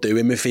he will do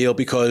in midfield?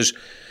 Because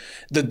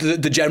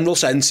the general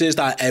sense is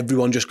that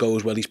everyone just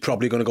goes, well, he's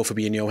probably going to go for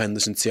Fabinho,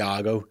 Henderson,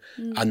 Thiago,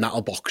 and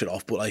that'll box it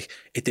off. But like,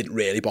 it didn't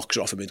really box it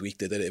off in midweek,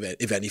 did it?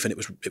 If anything, it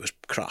was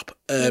crap.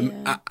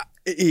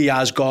 He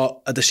has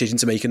got a decision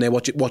to make in there.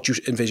 What do you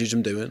envisage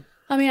him doing?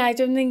 I mean, I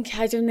don't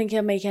think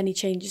he'll make any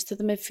changes to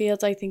the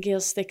midfield. I think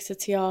he'll stick to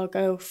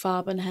Thiago,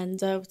 Fab, and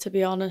Hendo. To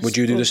be honest, would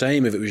you do the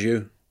same if it was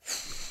you?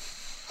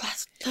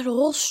 They're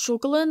all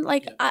struggling.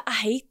 Like, I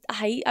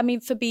hate. I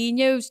mean,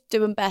 Fabinho's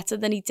doing better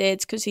than he did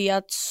because he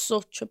had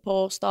such a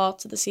poor start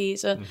to the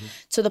season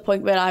to the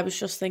point where I was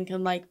just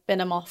thinking, like, bin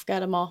him off,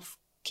 get him off,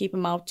 keep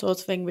him out sort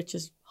of thing, which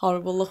is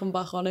horrible looking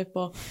back on it.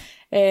 But,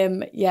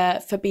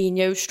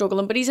 Fabinho's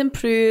struggling, but he's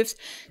improved.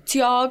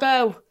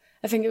 Thiago,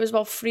 I think it was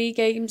about 3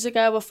 games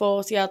ago, I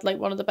thought he had, like,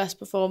 one of the best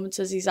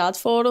performances he's had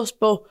for us,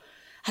 but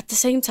at the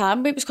same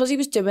time, it was because he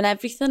was doing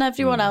everything.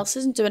 Everyone else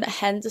isn't doing it.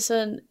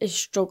 Henderson is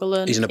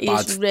struggling. He's in a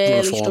bad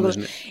really form, struggling.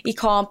 isn't he? He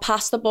can't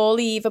pass the ball.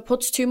 He either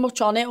puts too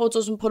much on it or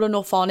doesn't put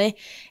enough on it.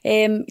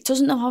 He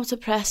doesn't know how to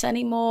press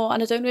anymore.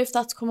 And I don't know if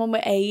that's coming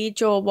with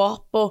age or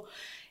what, but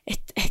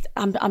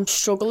I'm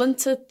struggling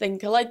to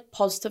think of like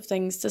positive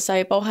things to say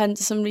about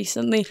Henderson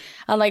recently,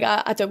 and like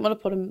I don't want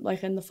to put him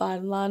like in the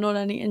firing line or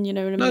anything, you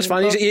know what I mean? No, it's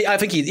fine. I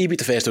think he'd be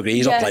the first to agree.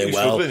 He's not playing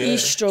well.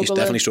 He's struggling. He's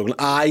definitely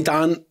struggling.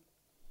 Dan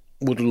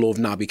would love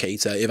Naby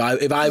Keita.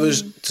 If I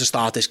was to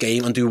start this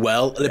game and do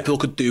well, Liverpool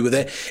could do with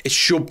it. It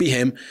should be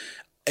him.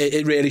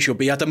 It really should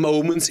be. At the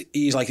moment,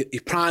 he's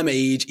prime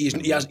age. He's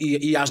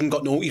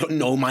got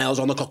no miles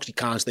on the clock. He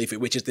can't stay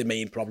fit, which is the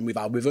main problem we've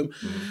had with him.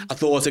 I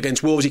thought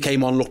against Wolves he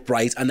came on, looked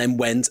bright, and then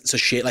went to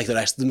shit like the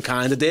rest of them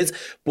kind of did.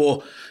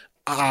 But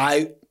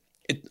I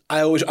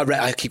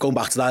keep going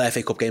back to that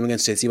FA Cup game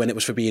against City when it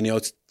was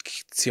Fabinho,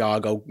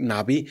 Thiago,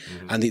 Naby,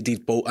 and they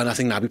both. And I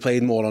think Naby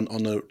played more on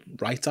the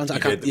right hand.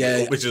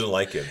 Which doesn't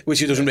like him.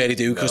 Which he doesn't really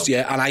do because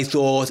and I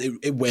thought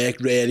it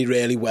worked really,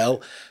 really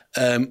well.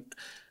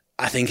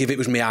 I think if it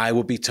was me, I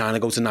would be trying to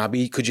go to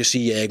Naby. Could you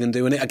see Jürgen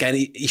doing it again?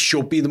 He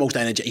should be the most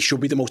energetic. He should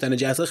be the most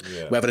energetic.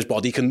 Yeah. Whether his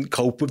body can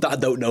cope with that, I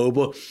don't know.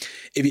 But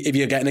if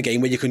you're getting a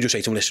game where you can just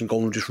say to him, "Listen, go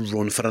and just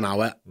run for an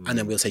hour, and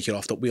then we'll take you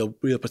off.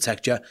 We'll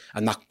protect you,"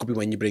 and that could be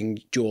when you bring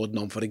Jordan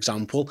on, for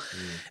example.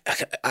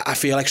 I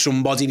feel like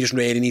somebody just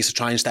really needs to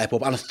try and step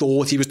up. And I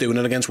thought he was doing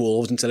it against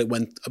Wolves until it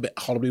went a bit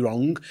horribly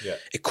wrong. Yeah.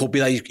 It could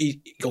be like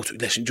he go to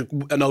listen.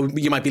 I know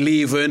you might be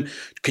leaving.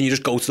 Can you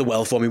just go to the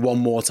well for me one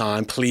more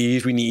time,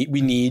 please? We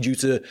need you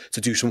to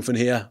do something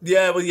here.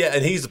 Yeah,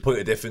 and he's the point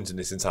of difference in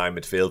this entire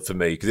midfield for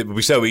me, because it would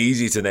be so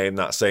easy to name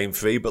that same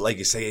three, but like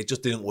you say, it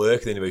just didn't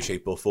work in any way,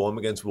 shape or form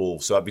against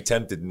Wolves, so I'd be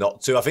tempted not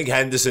to. I think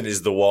Henderson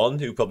is the one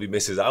who probably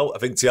misses out. I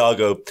think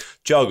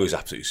Thiago's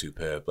absolutely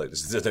superb. Like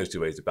there's no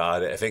two ways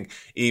about it. I think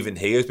even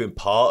he has been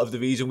part of the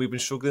reason we've been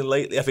struggling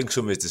lately. I think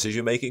some of his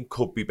decision making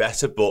could be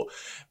better, but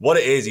what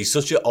it is, he's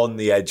such an on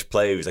the edge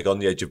player. He's like on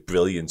the edge of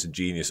brilliance and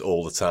genius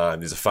all the time.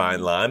 There's a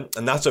fine line,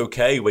 and that's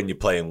okay when you're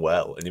playing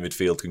well and your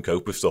midfield can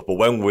cope with stuff, but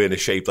when we're in a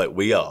shape like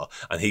we are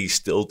and he's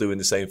still doing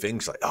the same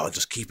things, like,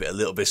 just keep it a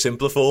little bit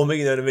simpler for me,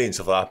 you know what I mean,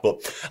 stuff like that.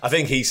 But I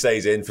think he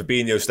stays in.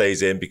 Fabinho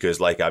stays in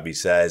because, like Abby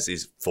says,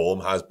 his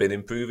form has been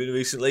improving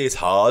recently. It's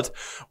hard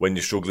when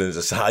you're struggling as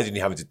a side and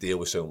you're having to deal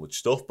with so much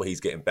stuff, but he's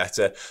getting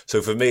better.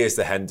 So for me, it's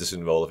the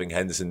Henderson role. I think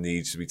Henderson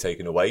needs to be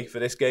taken away for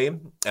this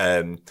game.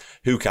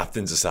 Who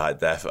captains the side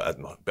there?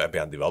 Better be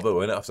Andy Robert,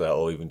 won't it, after that,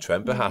 or even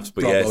Trent perhaps,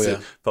 but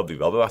probably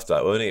Robert after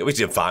that, won't he,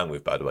 which I'm fine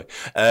with, by the way.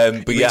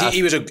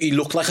 But he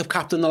looked like a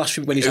captain the last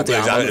few when he's had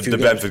the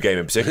Brentford game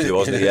in particular,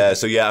 wasn't it? Yeah.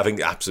 So I think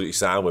absolutely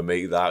sound with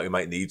me that we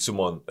might need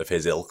someone of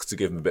his ilk to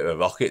give him a bit of a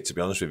rocket, to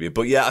be honest with you.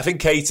 But I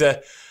think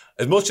Keita,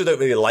 as much as I don't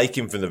really like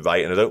him from the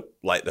right, and I don't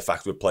like the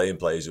fact we're playing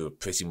players who are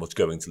pretty much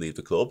going to leave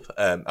the club,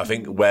 I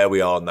think where we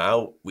are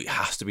now, it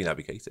has to be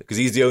Naby Keita, because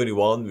he's the only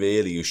one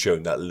really who's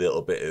shown that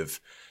little bit of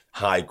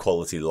high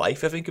quality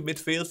life, I think, in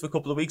midfield for a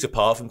couple of weeks,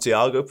 apart from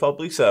Thiago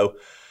probably. So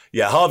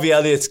Harvey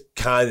Elliott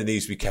kind of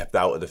needs to be kept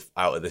out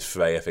of this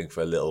fray, I think,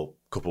 for a little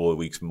couple of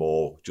weeks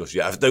more just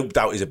yet. I don't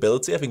doubt his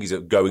ability. I think he's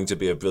going to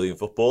be a brilliant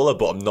footballer,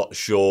 but I'm not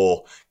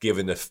sure,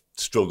 given the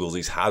struggles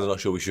he's had, I'm not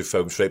sure we should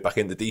throw him straight back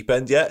in the deep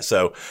end yet.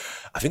 So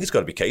I think it's got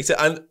to be Keita.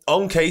 And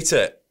on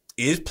Keita,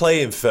 he is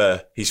playing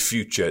for his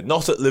future,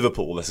 not at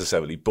Liverpool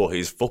necessarily, but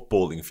his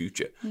footballing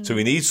future. So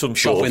he needs some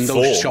sort of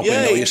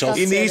form.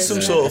 He needs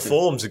some sort of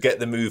form to get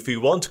the move he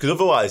wants, because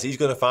otherwise he's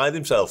going to find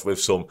himself with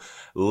some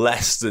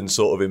less than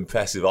sort of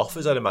impressive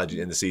offers, I'd imagine,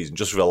 in the season,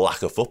 just for a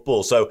lack of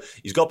football. So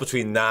he's got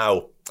between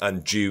now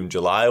and June,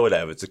 July or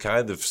whatever to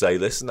kind of say,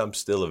 listen, I'm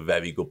still a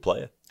very good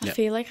player. I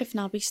feel like if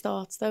Naby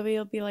starts, though,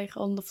 he'll be like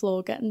on the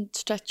floor getting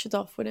stretched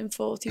off within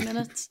 40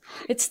 minutes.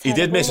 It's terrible.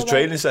 He did miss a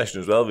training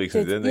session as well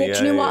recently, didn't he? Do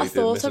you know what I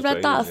thought? I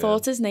read that. I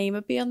thought his name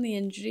would be on the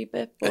injury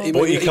bit. But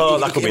you can't.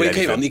 That could be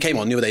anything. He came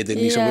on the other day,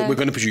 didn't he? So we're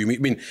going to presume. I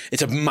mean,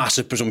 it's a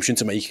massive presumption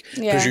to make,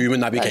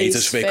 presuming Naby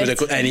Keita's fit,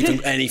 because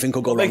anything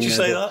could go wrong. Makes you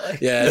say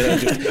that? Yeah,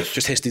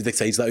 just history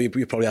dictates that. You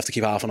probably have to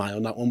keep half an eye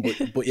on that one.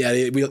 But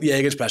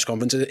Jürgen's press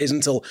conference isn't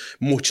until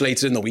much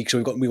later in the week, so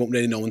we won't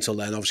really know until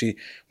then. Obviously,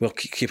 we'll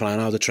keep an eye on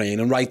how they're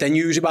training. Right then,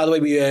 usually, by the way,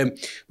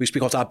 we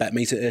speak about our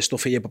BetMate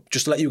stuff here, but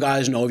just to let you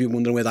guys know, if you're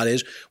wondering where that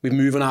is, we've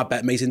moved on our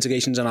BetMate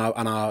integrations and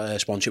our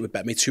sponsorship with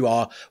BetMate to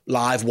our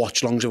live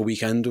watch-alongs of a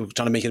weekend. We're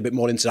trying to make it a bit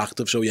more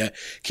interactive, so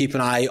keep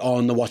an eye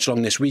on the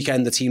watch-along this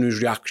weekend, the Team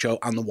News React Show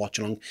and the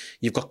watch-along.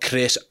 You've got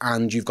Chris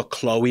and you've got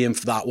Chloe in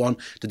for that one,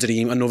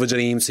 another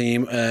dream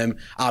team.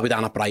 I'll be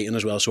down at Brighton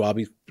as well, so I'll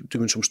be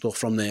doing some stuff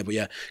from there, but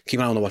keep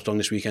an eye on the watch-along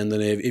this weekend,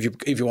 and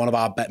if you're one of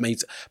our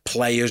BetMate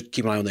players,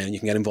 keep an eye on there and you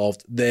can get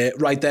involved there.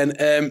 Right then,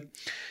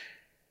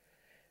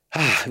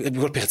 we've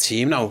got to pick a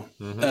team now.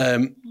 We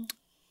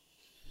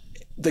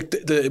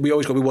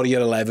always got what are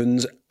your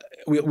 11s.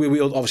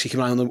 We'll obviously keep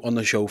an eye on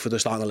the show for the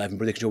starting 11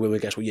 prediction. We'll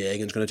guess what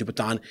Jürgen's going to do. But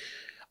Dan,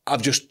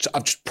 I've just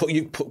put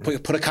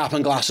a cap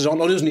and glasses on.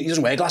 No, he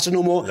doesn't wear glasses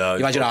no more. No,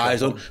 you've had your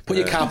eyes done. Put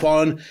your cap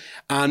on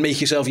and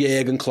make yourself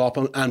Jurgen Klopp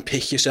and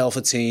pick yourself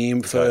a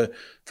team for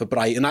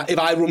Brighton. If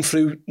I run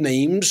through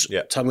names,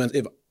 tell me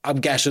if I'm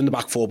guessing the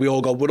back four. We're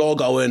all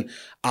going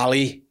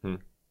Ali,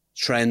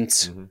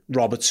 Trent,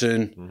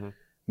 Robertson,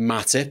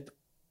 Matip,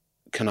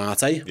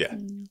 Konate,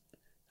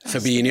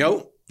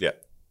 Fabinho. Yeah,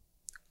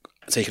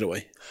 take it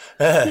away.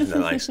 No,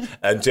 nice.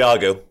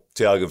 Thiago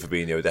and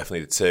Fabinho,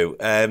 definitely the two.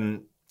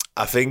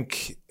 I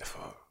think,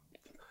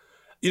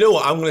 you know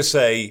what, I'm going to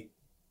say,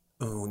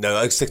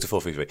 I'll stick to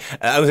 4-3-3.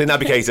 I'm going to say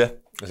Naby Keita.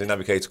 I think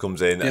Naby Keita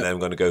comes in, and then I'm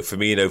going to go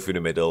Firmino through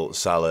the middle,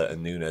 Salah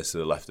and Nunes to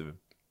the left of him.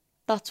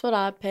 That's what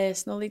I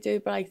personally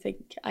do, but I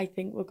think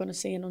we're going to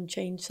see an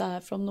unchanged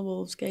side from the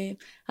Wolves game.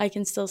 I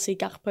can still see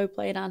Gakpo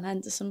playing and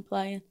Henderson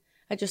playing.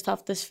 I just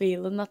have this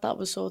feeling that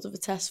was sort of a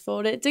test for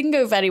it. It didn't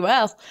go very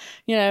well,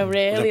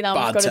 really. Now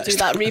I've got to do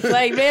that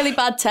replay. Really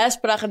bad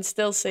test, but I can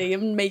still see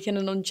him making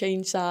an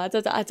unchanged side.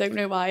 I don't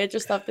know why. I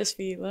just have this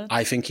feeling.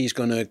 I think he's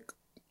going to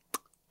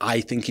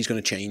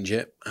change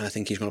it, and I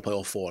think he's going to play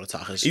all four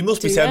attackers. He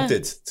must be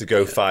tempted to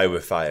go fire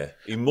with fire.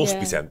 He must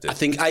be tempted. I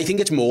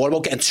think it's more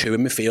about getting two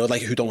in midfield,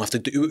 like who don't have to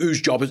do,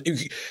 whose job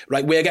is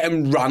right. We're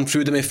getting ran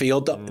through the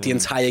midfield the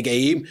entire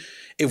game.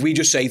 If we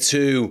just say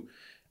to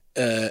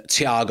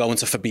Thiago and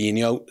to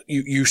Fabinho,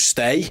 you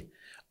stay.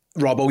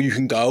 Robbo, you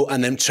can go,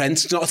 and then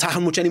Trent's not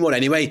attacking much anymore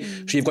anyway.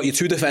 So you've got your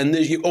two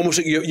defenders, almost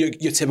like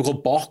your typical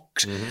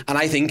box. And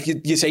I think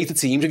you say to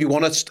teams, if you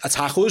want to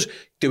attack us,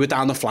 do it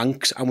down the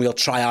flanks, and we'll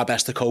try our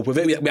best to cope with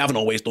it. We haven't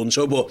always done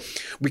so, but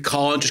we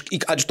can't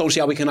I just don't see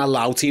how we can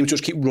allow teams to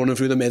just keep running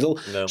through the middle.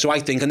 No. So I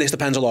think, and this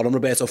depends a lot on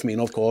Roberto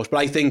Firmino, of course, but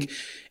I think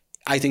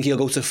he'll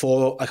go to a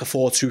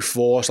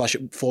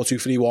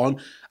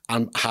 4-2-4/4-2-3-1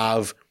 and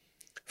have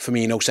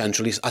Firmino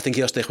centrally. I think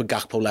he'll stick with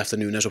Gakpo left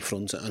and Nunes up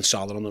front and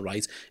Salah on the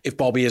right. If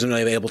Bobby isn't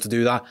really able to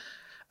do that,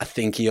 I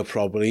think I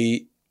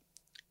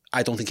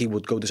don't think he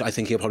would go this. I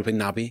think he'll probably play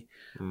Naby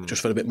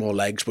just for a bit more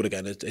legs. But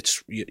again, I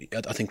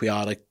think we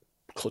are like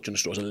clutching the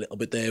straws a little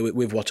bit there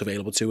with what's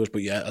available to us.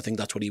 But yeah, I think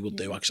that's what he would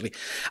do actually.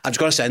 I've just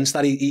got a sense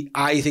that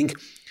I think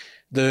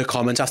the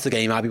comments after the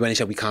game, Abby, when he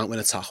said we can't win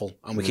a tackle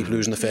and we keep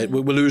losing the fit,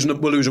 we're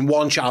losing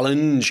one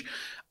challenge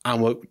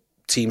and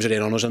teams are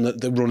in on us and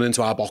they're running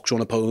into our box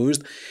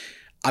unopposed.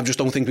 I just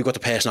don't think we've got the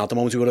person at the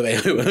moment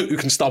who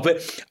can stop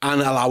it and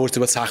allow us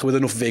to attack with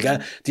enough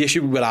vigour. The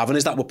issue we're having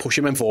is that we're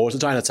pushing men forward to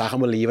try and attack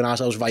and we're leaving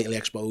ourselves vitally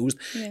exposed.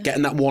 Yeah.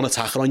 Getting that one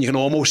attacker on, you can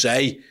almost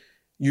say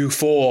you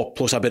four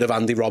plus a bit of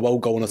Andy Robbo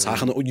go and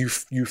attack, and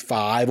you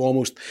five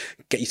almost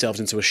get yourselves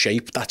into a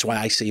shape. That's why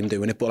I see him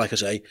doing it. But like I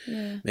say,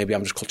 maybe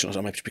I'm just clutching us.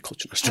 I might just be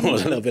clutching us a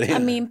little bit here. I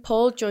mean,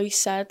 Paul Joyce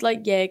said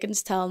like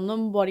Jurgen's telling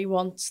them what he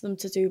wants them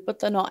to do, but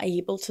they're not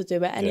able to do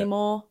it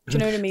anymore. Do you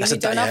know what I mean? We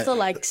don't have the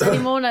legs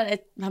anymore,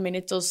 and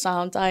it does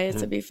sound tired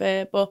to be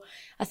fair, but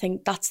I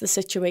think that's the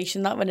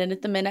situation that we're in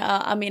at the minute.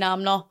 I mean,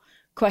 I'm not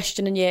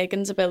questioning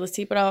Jurgen's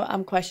ability, but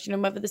I'm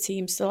questioning whether the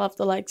team still have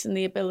the legs and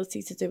the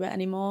ability to do it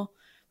anymore,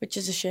 which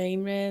is a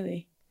shame,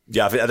 really.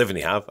 Yeah, I don't think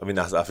they have. I mean,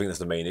 I think that's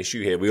the main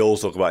issue here. We all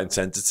talk about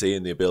intensity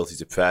and the ability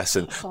to press,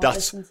 and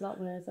that's that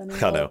word anymore.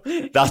 I know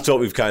that's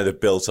what we've kind of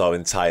built our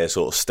entire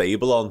sort of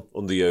stable on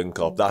under Jurgen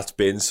Klopp. That's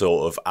been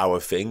sort of our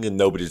thing, and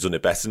nobody's done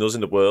it better than us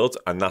in the world,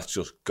 and that's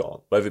just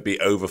gone. Whether it be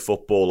over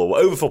football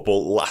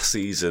last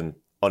season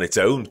on its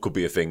own could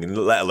be a thing, and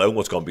let alone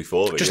what's gone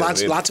before. Just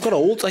lads have got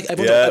old. Like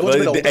everyone's a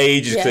bit older. The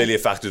age is clearly a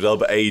factor as well,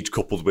 but age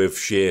coupled with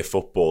sheer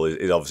football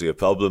is obviously a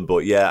problem.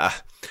 But yeah,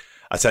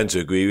 I tend to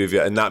agree with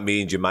you, and that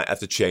means you might have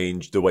to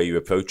change the way you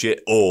approach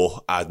it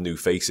or add new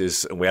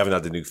faces, and we haven't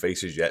had the new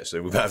faces yet,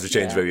 so we might have to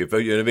change the way we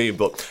approach it, you know what I mean?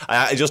 But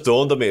it just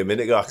dawned on me a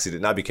minute ago, actually,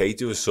 that Naby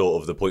Keita was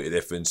sort of the point of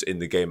difference in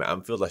the game at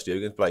Anfield last year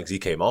against Brighton, because he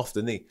came off,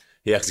 didn't he?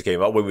 He actually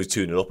came off when we were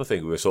 2-0 up, I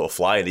think. We were sort of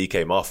flying, he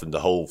came off, and the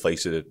whole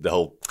face of the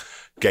whole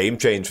game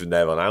changed from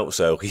there on out,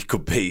 so he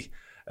could be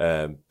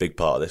big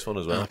part of this one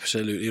as well.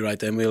 Absolutely right.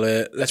 Then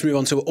let's move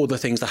on to other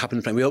things that happen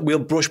in Premier. We'll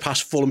brush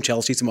past Fulham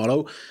Chelsea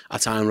tomorrow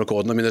at time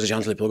recording. I mean, there's a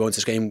chance Liverpool go into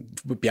this game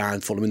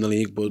behind Fulham in the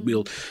league, but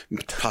we'll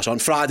pass on.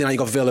 Friday night you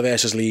got Villa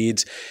versus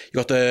Leeds.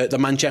 You got the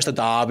Manchester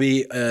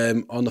derby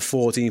on the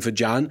 14th of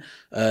Jan.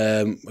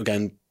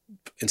 Again,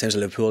 in terms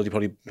of Liverpool, you're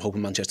probably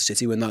hoping Manchester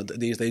City win that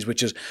these days,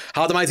 which is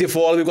how the mighty have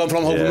fallen. We've gone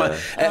from hoping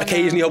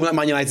occasionally hoping that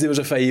Man United was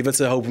a favourite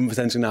to hoping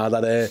potentially now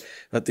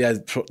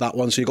that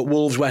one. So you've got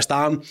Wolves, West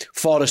Ham,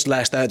 Forest,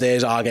 Leicester.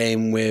 There's our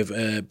game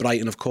with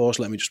Brighton, of course.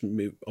 Let me just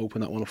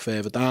open that one up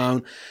further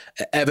down.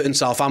 Everton,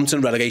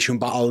 Southampton, relegation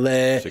battle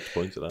there. 6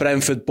 points of that.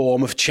 Brentford,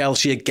 Bournemouth,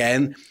 Chelsea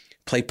again.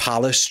 Play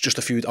Palace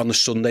on the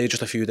Sunday,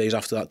 just a few days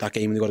after that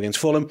game they got against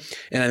Fulham.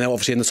 And then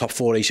obviously in the top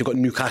four race, you've got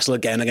Newcastle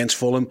again against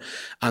Fulham,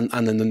 and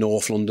then the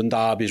North London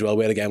derby as well,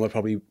 where again we're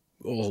probably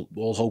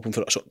all hoping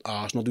for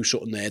Arsenal do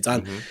something there,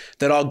 Dan.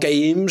 There are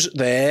games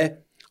there.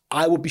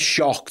 I would be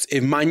shocked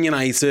if Man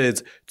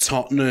United,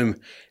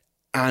 Tottenham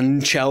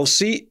and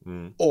Chelsea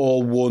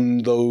all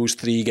won those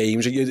three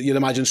games. You'd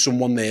imagine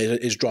someone there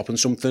is dropping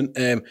something.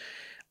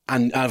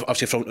 And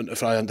obviously,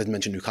 I didn't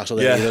mention Newcastle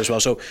there either as well.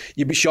 So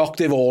you'd be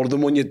shocked if all of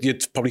them won.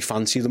 You'd probably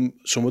fancy them,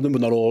 some of them,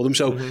 but not all of them.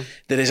 So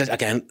there is,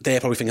 again, they're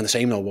probably thinking the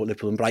same now about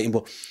Liverpool and Brighton.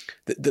 But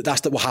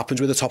that's what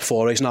happens with the top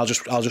 4 race. And I'll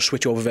just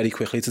switch over very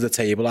quickly to the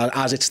table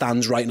as it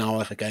stands right now.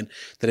 Like, again,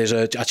 there is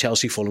a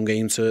Chelsea-Fulham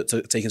game to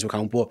take into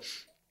account, but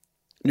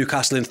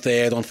Newcastle in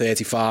 3rd on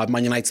 35,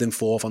 Man United in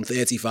 4th on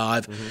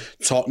 35,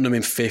 Tottenham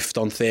in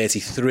 5th on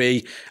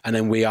 33, and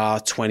then we are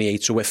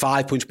 28. So we're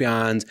 5 points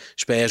behind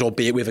Spurs,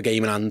 albeit we have a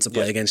game in hand to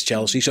play against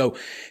Chelsea. So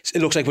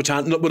it looks like we're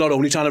not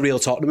only trying to reel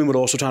Tottenham in, we're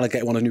also trying to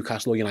get one of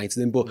Newcastle or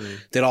United in, but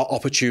there are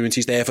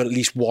opportunities there for at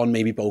least one,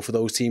 maybe both of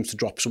those teams to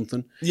drop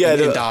something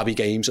in derby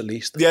games at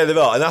least. Yeah, there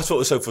are, and that's what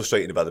was so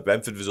frustrating about the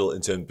Brentford result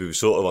in terms of we were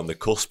sort of on the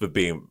cusp of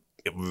being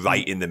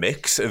right in the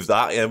mix of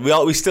that. And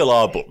we still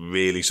are, but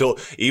really, so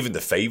even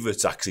the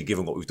favourites, actually,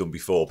 given what we've done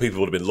before, people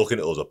would have been looking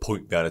at us a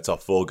point behind the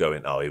top 4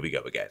 going, oh, here we go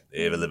again,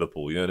 here are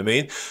Liverpool, you know what I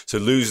mean? So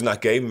losing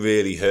that game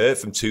really hurt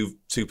from two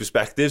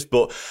perspectives.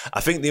 But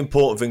I think the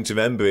important thing to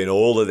remember in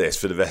all of this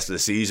for the rest of the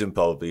season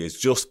probably is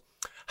just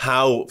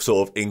how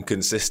sort of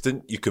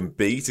inconsistent you can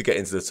be to get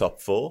into the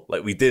top 4.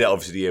 Like, we did it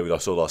obviously the year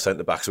with our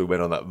centre-backs, so we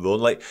went on that run.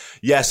 Like,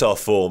 yes, our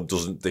form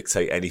doesn't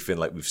dictate anything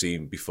like we've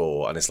seen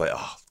before, and it's like,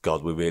 oh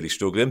God, we're really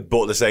struggling.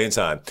 But at the same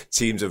time,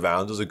 teams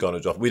around us are going to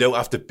drop. We don't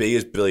have to be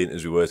as brilliant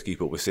as we were to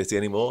keep up with City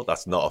anymore.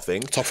 That's not a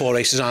thing. Top 4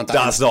 races aren't that.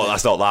 That's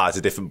not that. It's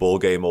a different ball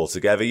game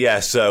altogether.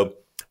 Yeah, so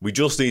we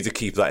just need to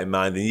keep that in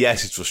mind. And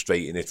yes, it's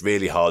frustrating. It's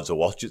really hard to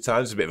watch at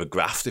times. It's a bit of a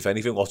graft, if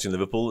anything, watching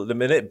Liverpool at the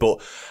minute.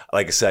 But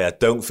like I say, I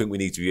don't think we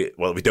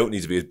don't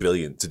need to be as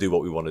brilliant to do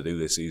what we want to do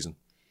this season.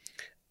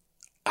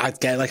 I'd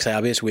get, like I say,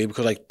 I'd be it's weird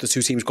because like the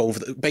two teams going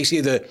for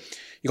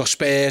you got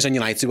Spurs and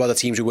United, who are the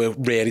teams who were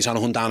really trying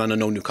to hunt down, and I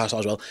know Newcastle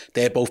as well.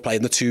 They're both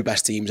playing the 2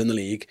 best teams in the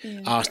league.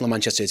 Yeah. Arsenal and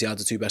Manchester City are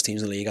the 2 best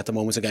teams in the league at the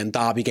moment. Again,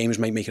 derby games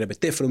might make it a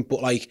bit different,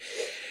 but like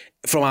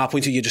from our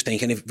point of view, you're just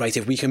thinking,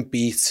 if we can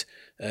beat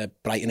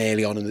Brighton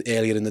earlier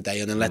in the day,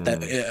 and then let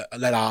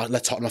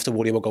Tottenham have to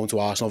worry about going to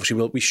Arsenal.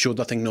 Obviously, we should,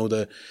 I think, know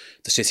the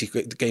City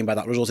game by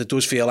that result. It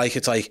does feel like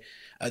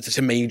it's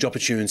a major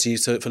opportunity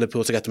for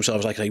Liverpool to get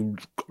themselves like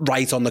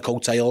right on the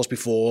coattails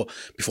before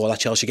that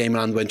Chelsea game,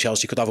 and when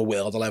Chelsea could have a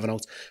world 11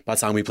 out by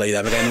the time we play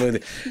them again.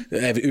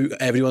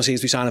 Everyone seems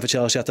to be signing for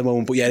Chelsea at the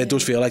moment, but it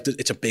does feel like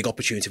it's a big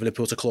opportunity for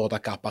Liverpool to claw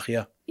that gap back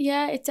here.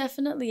 Yeah, it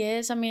definitely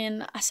is. I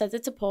mean, I said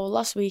it to Paul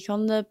last week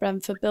on the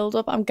Brentford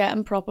build-up. I'm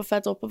getting proper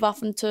fed up of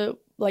having to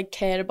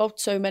care about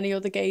so many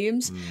other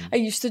games. I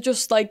used to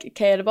just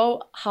care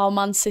about how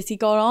Man City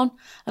got on,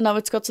 and now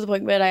it's got to the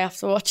point where I have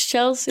to watch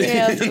Chelsea, I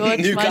have to watch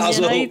Man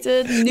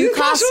United,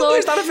 Newcastle,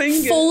 is that a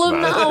thing? Fulham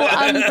now,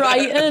 and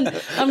Brighton.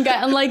 I'm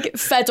getting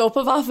fed up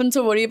of having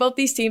to worry about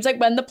these teams. Like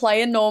when they're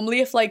playing,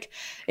 normally if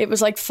it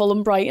was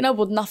Fulham Brighton, I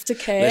wouldn't have to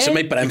care. Listen,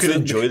 mate, Brentford, you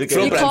can enjoy the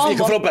game. You can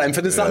throw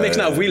Brentford into that mix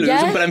now. If we lose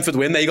and Brentford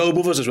win, they go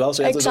above us as well.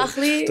 So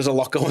exactly. There's a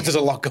lot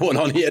going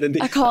on here.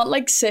 I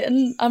can't sit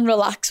and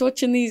relax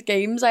watching these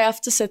games. I have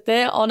to sit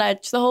there on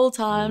edge the whole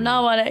time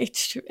now, and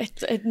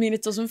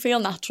it doesn't feel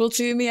natural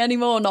to me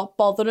anymore, not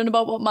bothering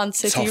about what Man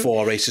City... Top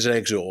 4 races are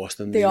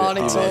exhausting. They are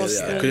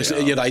exhausting. Because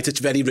you're right,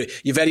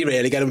 you very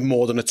rarely get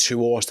more than a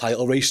 2-horse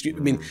title race. I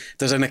mean,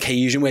 there's an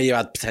occasion where you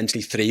had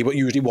potentially 3, but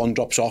usually one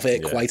drops off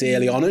quite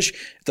early on-ish.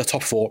 The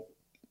top 4,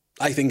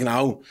 I think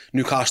now,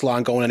 Newcastle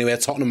aren't going anywhere.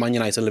 Tottenham, Man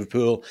United,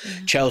 Liverpool,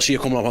 Chelsea are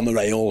coming up on the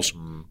rails.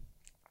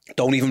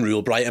 Don't even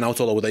rule Brighton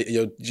out, although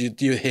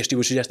your history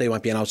would suggest they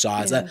might be an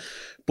outsider.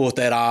 But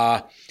there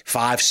are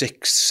 5,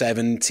 6,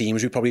 7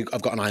 teams who probably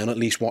have got an eye on at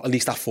least that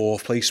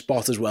 4th place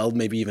spot as well,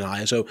 maybe even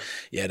higher. So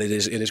yeah, it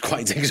is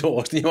quite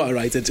exhausting. You are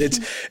right.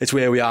 It's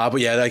where we are.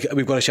 But yeah,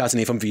 we've got a shout in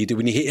here from Vidu.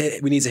 We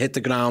need to hit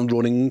the ground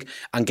running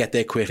and get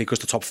there quickly because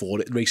the top 4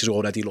 race is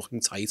already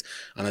looking tight,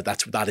 and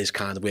that is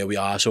kind of where we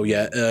are. So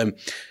yeah,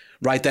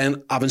 right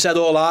then. Having said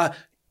all that,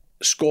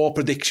 score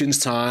predictions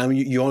time.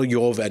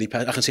 You're very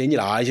I can see in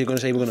your eyes you're going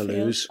to say we're going to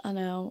lose. I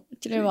know.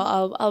 Do you know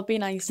what? I'll be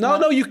nice.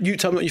 No, you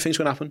tell me what you think's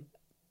going to happen.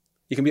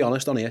 You can be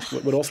honest on here.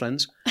 We're all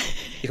friends.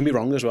 You can be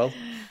wrong as well.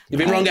 You've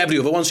been wrong every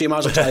other one, so you might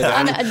as well try it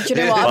again. Do you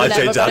know what? I've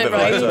never got it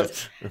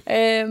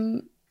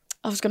right.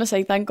 I was going to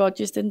say, thank God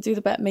you just didn't do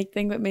the bet make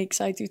thing with me, because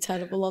I do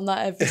terrible on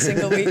that every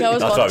single week.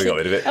 That's why we got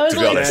rid of it, to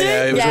be honest.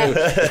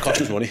 It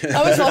cost us money.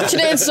 I was watching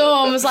it and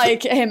someone was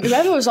like,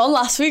 whoever was on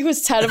last week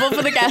was terrible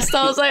for the guest.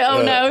 I was like,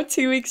 oh no,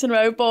 2 weeks in a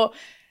row. But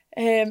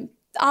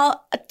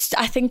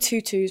I think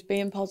 2-2 is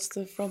being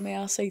positive from me.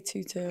 I'll say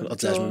 2-2.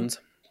 Desmond.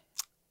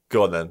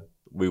 Go on then.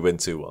 We win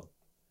 2-1.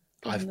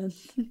 I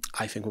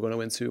think we're going to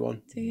win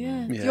 2-1. Do you?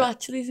 Yeah. Do you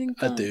actually think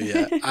that? I do,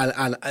 yeah.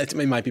 and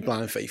it might be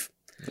blind faith.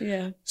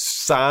 Yeah.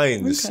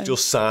 Signs of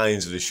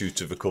the shoot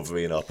of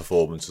recovery in our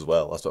performance as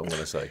well. That's what I'm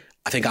going to say.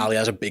 I think Ali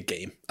has a big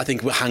game. I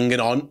think we're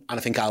hanging on, and I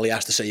think Ali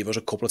has to save us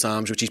a couple of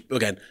times, which is,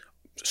 again,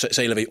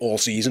 Sailovey all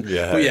season.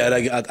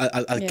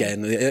 But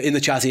again, in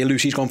the chat here,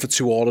 Lucy's gone for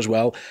 2-2 as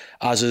well,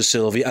 as is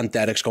Sylvie, and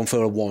Derek's gone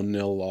for a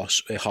 1-0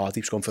 loss.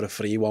 Hardeep's gone for a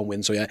 3-1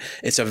 win. So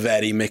it's a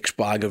very mixed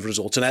bag of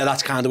results, and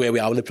that's kind of where we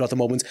are with Liverpool at the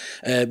moment.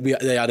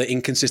 They had an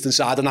inconsistent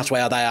side, and that's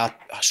why they are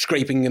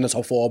scraping in the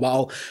top 4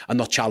 battle and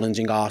not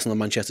challenging Arsenal and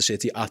Manchester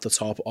City at the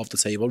top of the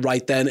table.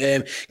 Right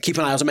then, keep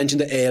an eye, as I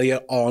mentioned it earlier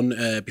on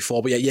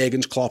before, but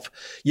Jurgen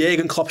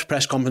Klopp's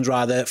press conference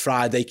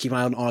Friday. Keep an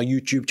eye on our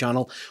YouTube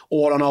channel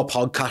or on our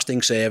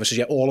podcasting services.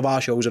 All of our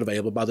shows are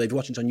available. By the way, if you're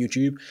watching it on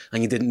YouTube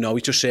and you didn't know,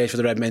 you just search for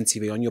the Red Men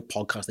TV on your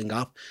podcasting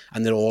app,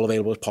 and they're all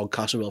available as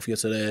podcasts for you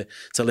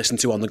to listen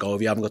to on the go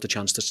if you haven't got the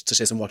chance to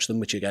sit and watch them,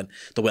 which again,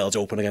 the world's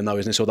open again now,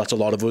 isn't it? So that's a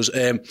lot of us.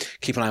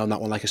 Keep an eye on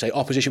that one. Like I say,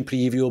 opposition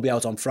preview will be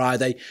out on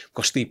Friday. We've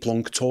got Steve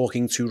Plunk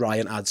talking to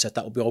Ryan Adset.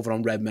 That will be over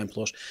on Red Men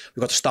Plus.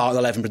 We've got the Start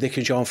 11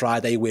 prediction show on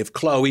Friday with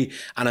Chloe,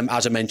 and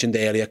as I mentioned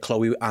earlier,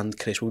 Chloe and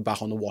Chris will be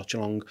back on the watch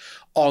along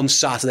on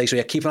Saturday.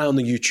 So keep an eye on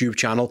the YouTube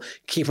channel,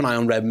 keep an eye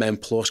on Red Men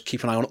Plus,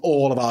 keep an eye on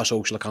all of our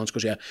social accounts,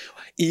 because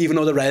even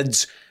though the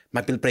Reds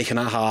might be breaking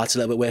our hearts a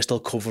little bit, we're still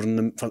covering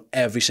them from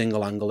every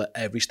single angle at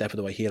every step of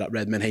the way here at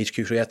Redmen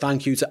HQ. So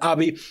thank you to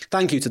Abby,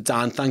 thank you to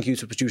Dan, thank you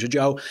to producer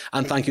Joe,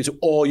 and thank you to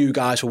all you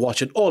guys for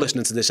watching or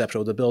listening to this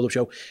episode of the Build Up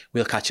Show.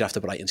 We'll catch you after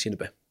Brighton. See you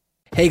in a bit.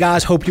 Hey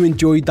guys, hope you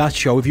enjoyed that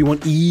show. If you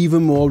want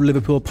even more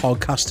Liverpool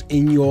podcasts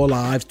in your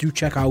lives, do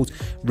check out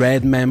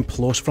Red Men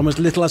Plus. From as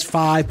little as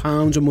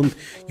 £5 a month,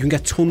 you can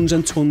get tons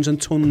and tons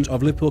and tons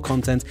of Liverpool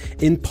content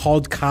in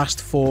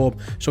podcast form.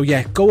 So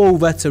go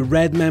over to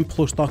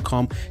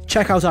redmenplus.com,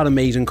 check out our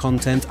amazing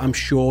content. I'm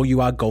sure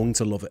you are going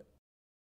to love it.